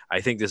 but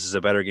I think this is a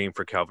better game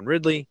for Calvin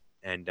Ridley,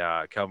 and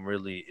Calvin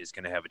Ridley is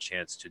going to have a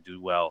chance to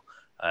do well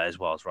as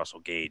Russell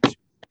Gage.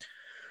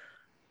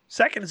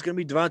 Second is going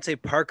to be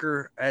Devontae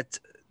Parker at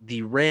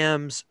the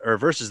Rams, or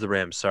versus the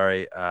Rams.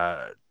 Sorry.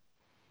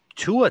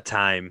 Tua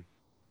time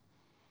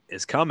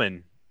is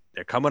coming.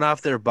 They're coming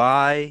off their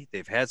bye.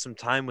 They've had some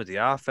time with the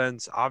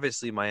offense.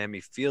 Obviously,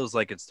 Miami feels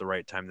like it's the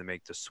right time to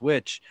make the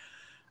switch.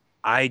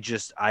 I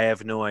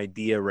have no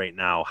idea right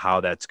now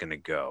how that's going to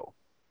go.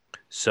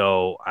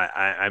 So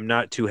I'm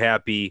not too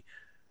happy,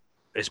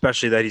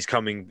 especially that he's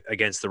coming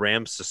against the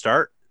Rams to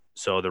start.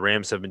 So the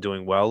Rams have been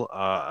doing well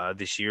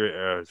this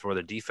year for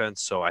their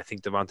defense. So I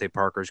think Devontae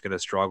Parker is going to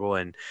struggle.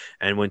 And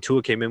when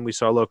Tua came in, we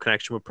saw a little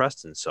connection with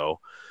Preston. So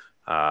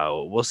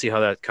we'll see how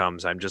that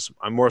comes. I'm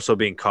more so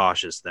being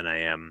cautious than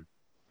I am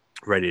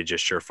ready to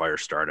just surefire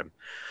start him.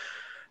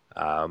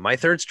 My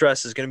third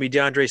stress is going to be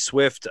DeAndre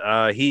Swift.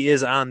 He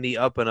is on the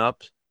up and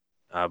up,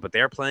 but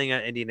they're playing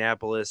at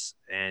Indianapolis,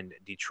 and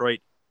Detroit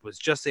was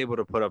just able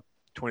to put up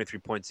 23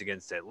 points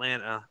against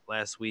Atlanta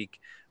last week,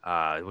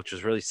 which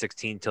was really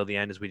 16 till the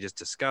end, as we just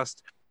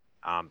discussed.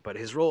 But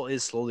his role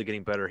is slowly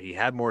getting better. He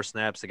had more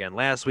snaps again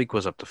last week,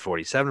 was up to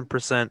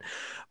 47%,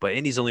 but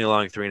Indy's only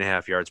allowing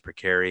 3.5 yards per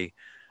carry.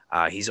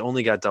 He's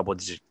only got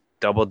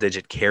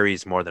double-digit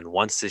carries more than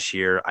once this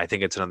year. I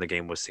think it's another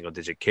game with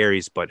single-digit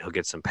carries, but he'll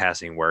get some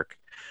passing work.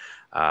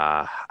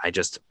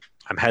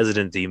 I'm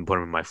hesitant to even put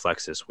him in my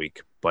flex this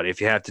week. But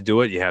if you have to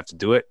do it, you have to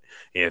do it.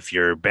 If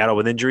you're battle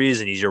with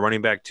injuries and he's your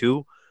running back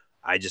too,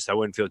 I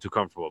wouldn't feel too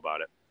comfortable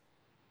about it.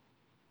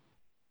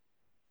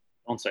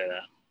 Don't say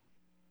that.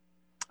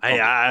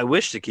 I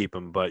wish to keep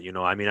him, but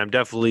I'm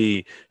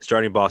definitely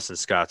starting Boston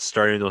Scott,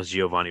 starting those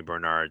Giovanni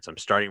Bernards. I'm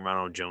starting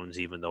Ronald Jones,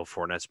 even though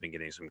Fournette's been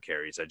getting some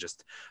carries.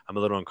 I'm a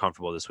little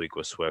uncomfortable this week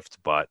with Swift,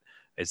 but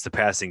it's the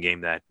passing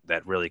game that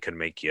really could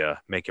make you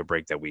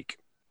break that week.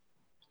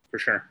 For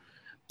sure.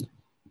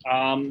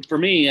 For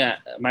me,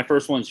 my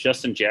first one's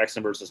Justin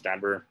Jackson versus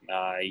Denver.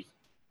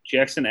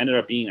 Jackson ended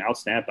up being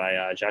outsnapped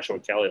by Joshua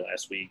Kelly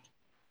last week.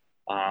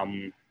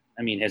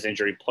 His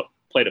injury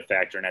played a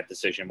factor in that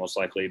decision most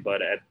likely,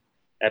 but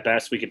at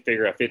best we could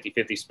figure a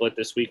 50-50 split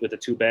this week with the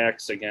two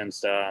backs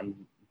against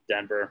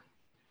Denver.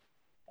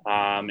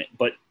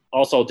 But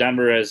also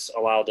Denver has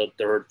allowed the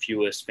third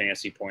fewest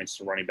fantasy points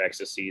to running backs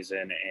this season,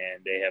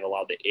 and they have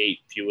allowed the 8th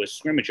fewest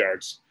scrimmage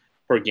yards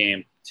per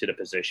game to the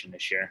position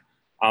this year.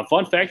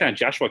 Fun fact on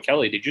Joshua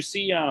Kelly, did you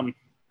see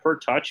per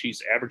touch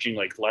he's averaging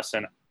like less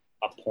than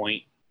a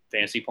point,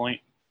 fantasy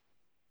point?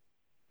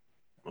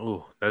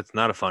 Oh, that's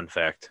not a fun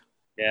fact.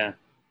 Yeah.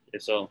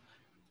 So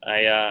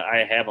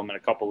I have him in a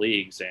couple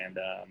leagues, and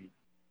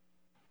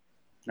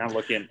it's not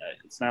looking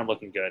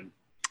good.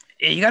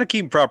 Yeah, you got to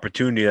keep him for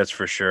opportunity, that's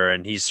for sure,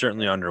 and he's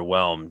certainly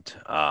underwhelmed.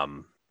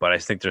 But I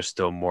think there's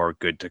still more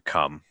good to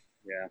come.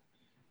 Yeah.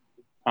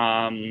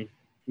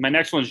 My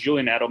next one's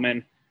Julian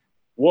Edelman.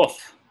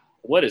 Woof.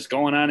 What is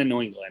going on in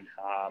New England?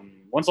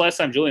 When's the last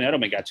time Julian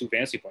Edelman got 2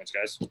 fantasy points,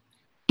 guys?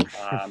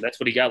 That's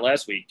what he got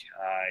last week.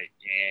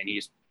 And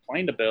he's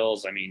playing the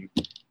Bills. I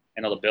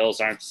know the Bills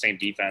aren't the same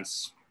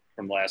defense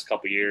from the last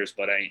couple of years,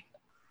 but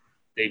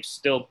they've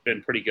still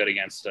been pretty good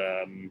against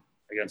the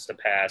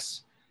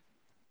pass.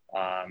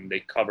 They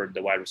covered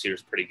the wide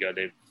receivers pretty good.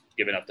 They've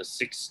given up the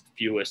 6th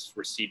fewest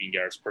receiving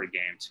yards per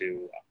game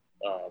to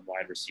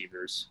wide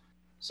receivers.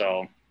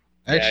 So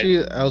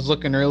actually, I was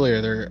looking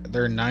earlier.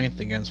 They're 9th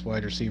against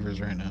wide receivers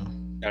right now.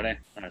 Are they?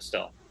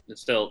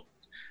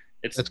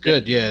 It's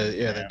good. Yeah,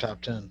 they're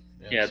top 10.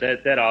 Yeah,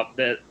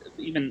 that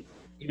even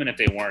if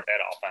they weren't, that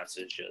offense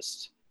is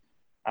just,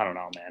 I don't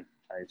know, man.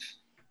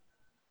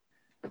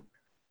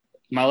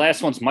 My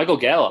last one's Michael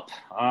Gallup.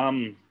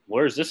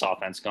 Where's this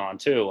offense gone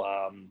to?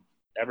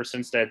 Ever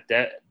since the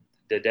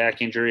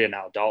Dak injury and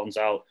now Dalton's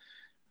out,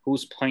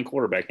 who's playing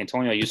quarterback?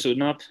 Antonio, you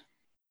suiting up?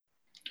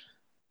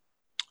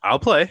 I'll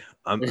play.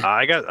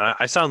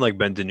 I sound like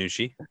Ben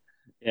DiNucci.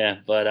 Yeah,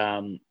 but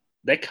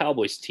that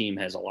Cowboys team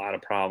has a lot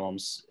of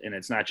problems, and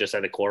it's not just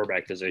at the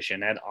quarterback position.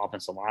 That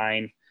offensive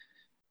line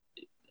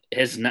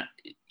has not.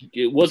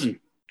 It wasn't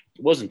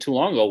too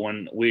long ago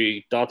when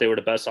we thought they were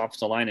the best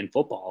offensive line in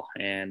football,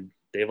 and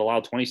they've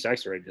allowed 20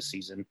 sacks already this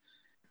season.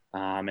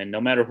 And no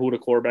matter who the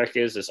quarterback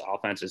is, this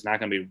offense is not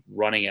going to be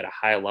running at a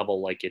high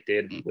level like it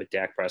did with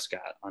Dak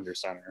Prescott under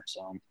center.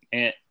 So,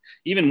 and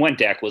even when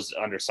Dak was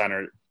under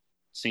center, it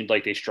seemed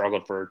like they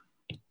struggled for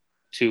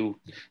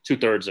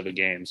two-thirds of a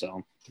game.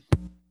 So,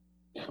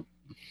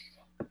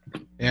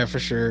 yeah, for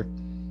sure.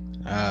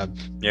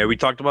 Yeah, we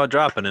talked about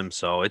dropping him,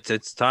 so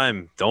it's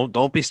time.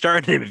 Don't be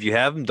starting him. If you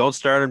have him, don't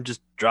start him.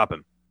 Just drop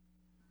him.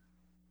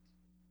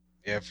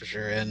 Yeah, for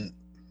sure. And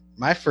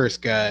my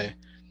first guy,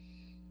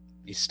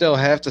 you still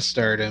have to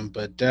start him,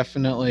 but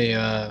definitely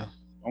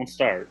don't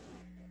start.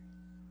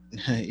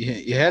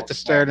 you have to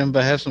start him,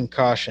 but have some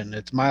caution.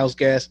 It's Myles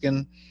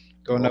Gaskin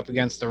going up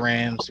against the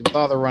Rams. With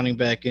all the running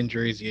back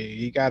injuries,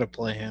 you got to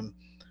play him.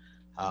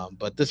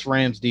 But this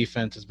Rams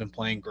defense has been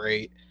playing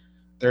great.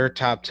 They're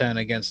top 10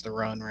 against the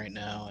run right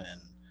now,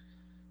 and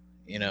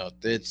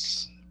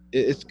it's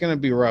going to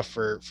be rough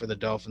for the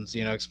Dolphins.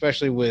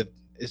 Especially with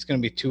it's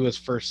going to be Tua's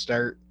first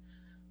start,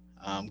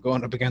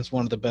 going up against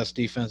one of the best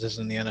defenses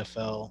in the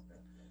NFL.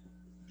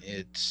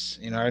 It's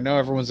I know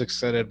everyone's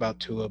excited about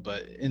Tua,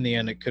 but in the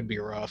end, it could be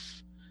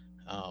rough.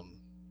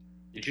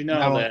 Did you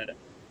know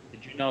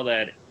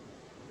that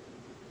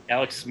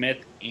Alex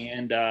Smith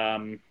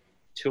and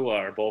Tua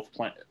are both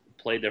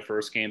played their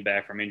first game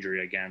back from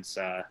injury against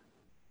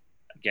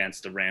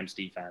the Rams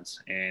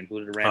defense? And who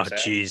did the Rams have?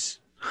 Oh, jeez.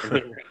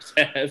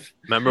 Have?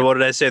 Remember, what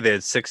did I say? They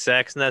had 6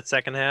 sacks in that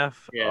second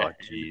half? Yeah. Oh,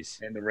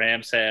 jeez. And the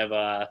Rams have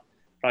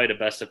probably the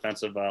best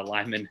defensive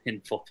lineman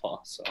in football.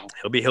 So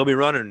he'll be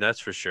running, that's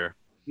for sure.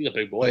 He's a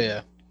big boy.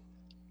 Oh,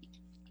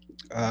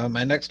 yeah.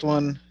 My next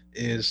one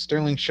is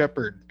Sterling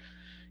Shepard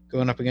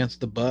going up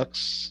against the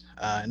Bucks.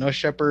 I know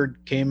Shepard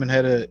came and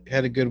had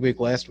a good week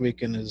last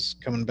week and is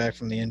coming back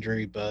from the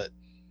injury, but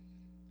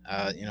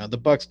the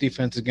Bucks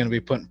defense is going to be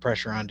putting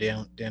pressure on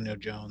Daniel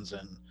Jones,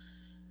 and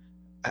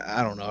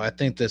I don't know. I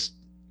think this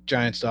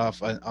Giants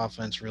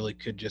offense really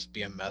could just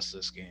be a mess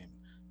this game.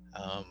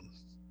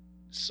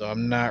 So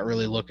I'm not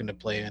really looking to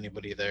play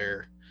anybody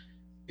there.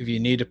 If you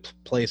need to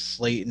play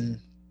Slayton,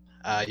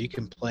 you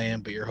can play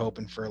him, but you're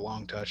hoping for a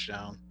long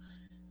touchdown.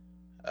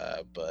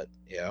 But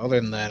yeah,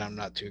 other than that, I'm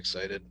not too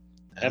excited.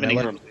 Evan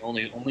Ingram's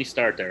the only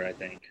start there, I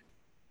think.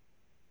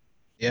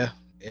 Yeah,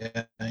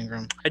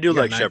 Ingram. I do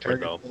like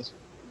Shepard though.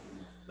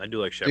 I do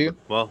like Shepard.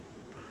 Well,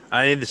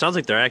 It sounds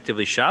like they're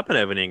actively shopping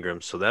Evan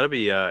Ingram, so that'll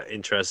be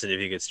interesting if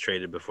he gets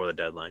traded before the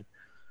deadline.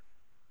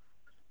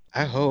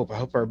 I hope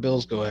our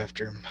Bills go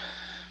after him,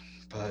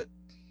 but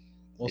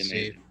we'll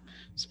see. Amazing.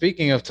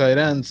 Speaking of tight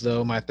ends,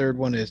 though, my third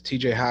one is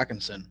T.J.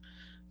 Hawkinson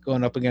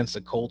going up against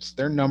the Colts.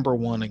 They're number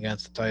one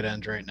against the tight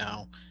ends right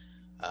now,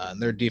 and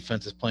their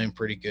defense is playing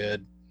pretty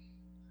good.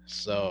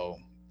 So,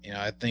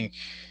 I think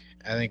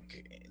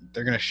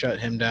they're going to shut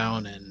him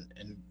down,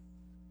 and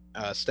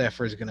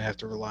Stafford's going to have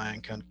to rely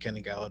on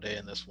Kenny Galladay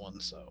in this one.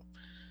 So,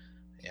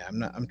 yeah,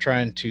 I'm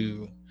trying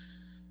to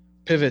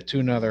pivot to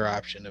another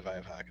option if I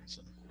have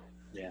Hawkinson.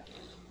 Yeah.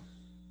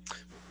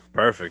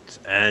 Perfect.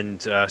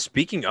 And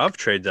speaking of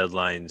trade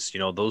deadlines,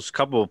 those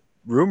couple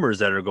rumors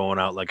that are going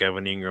out, like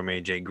Evan Ingram,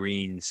 AJ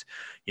Greens,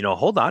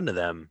 hold on to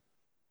them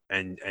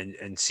and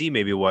see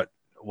maybe what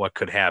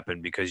could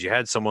happen, because you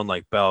had someone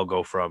like Bell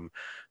go from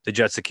the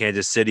Jets to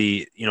Kansas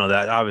City.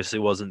 That obviously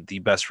wasn't the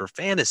best for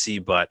fantasy,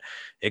 but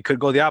it could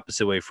go the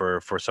opposite way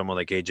for someone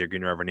like AJ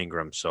Green or Evan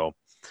Ingram. So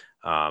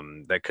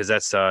because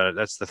that's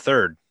the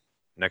third,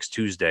 next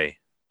Tuesday.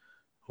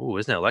 Oh,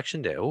 isn't it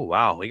election day? Oh,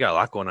 wow. We got a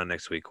lot going on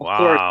next week.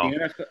 Wow.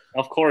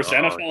 Of course, Oh,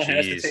 NFL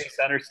has to geez. take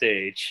center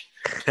stage.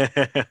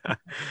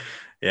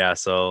 Yeah,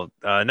 so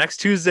next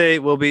Tuesday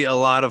will be a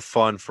lot of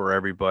fun for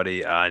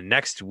everybody.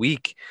 Next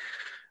week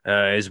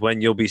is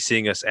when you'll be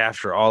seeing us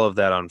after all of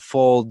that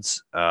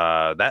unfolds.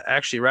 That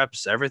actually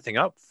wraps everything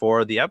up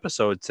for the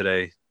episode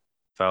today,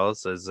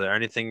 fellas. Is there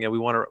anything that we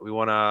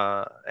want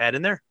to add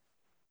in there?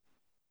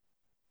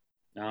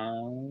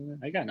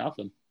 I got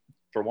nothing.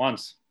 For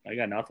once, I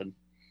got nothing.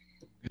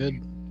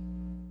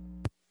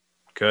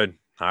 Good.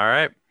 All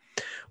right.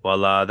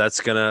 Well,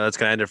 that's gonna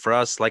end it for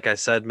us. Like I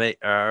said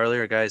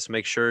earlier, guys,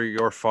 make sure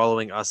you're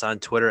following us on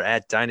Twitter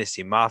at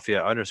Dynasty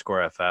Mafia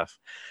 _FF.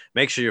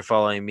 Make sure you're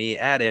following me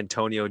at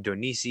Antonio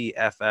Donisi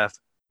FF,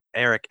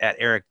 Eric at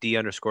Eric D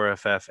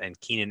 _FF, and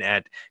Keenan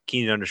at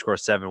Keenan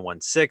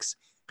 _716.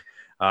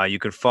 You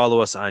can follow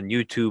us on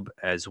YouTube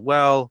as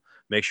well.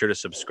 Make sure to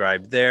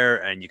subscribe there,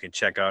 and you can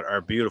check out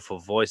our beautiful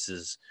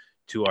voices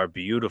to our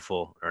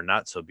beautiful or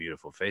not so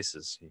beautiful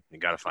faces. You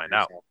got to find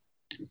out.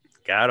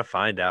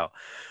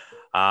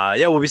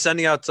 Yeah, we'll be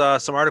sending out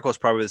some articles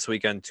probably this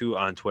weekend too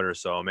on Twitter,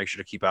 so make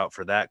sure to keep out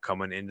for that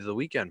coming into the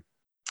weekend.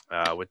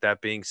 With that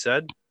being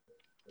said,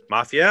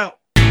 Mafia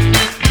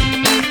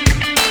out.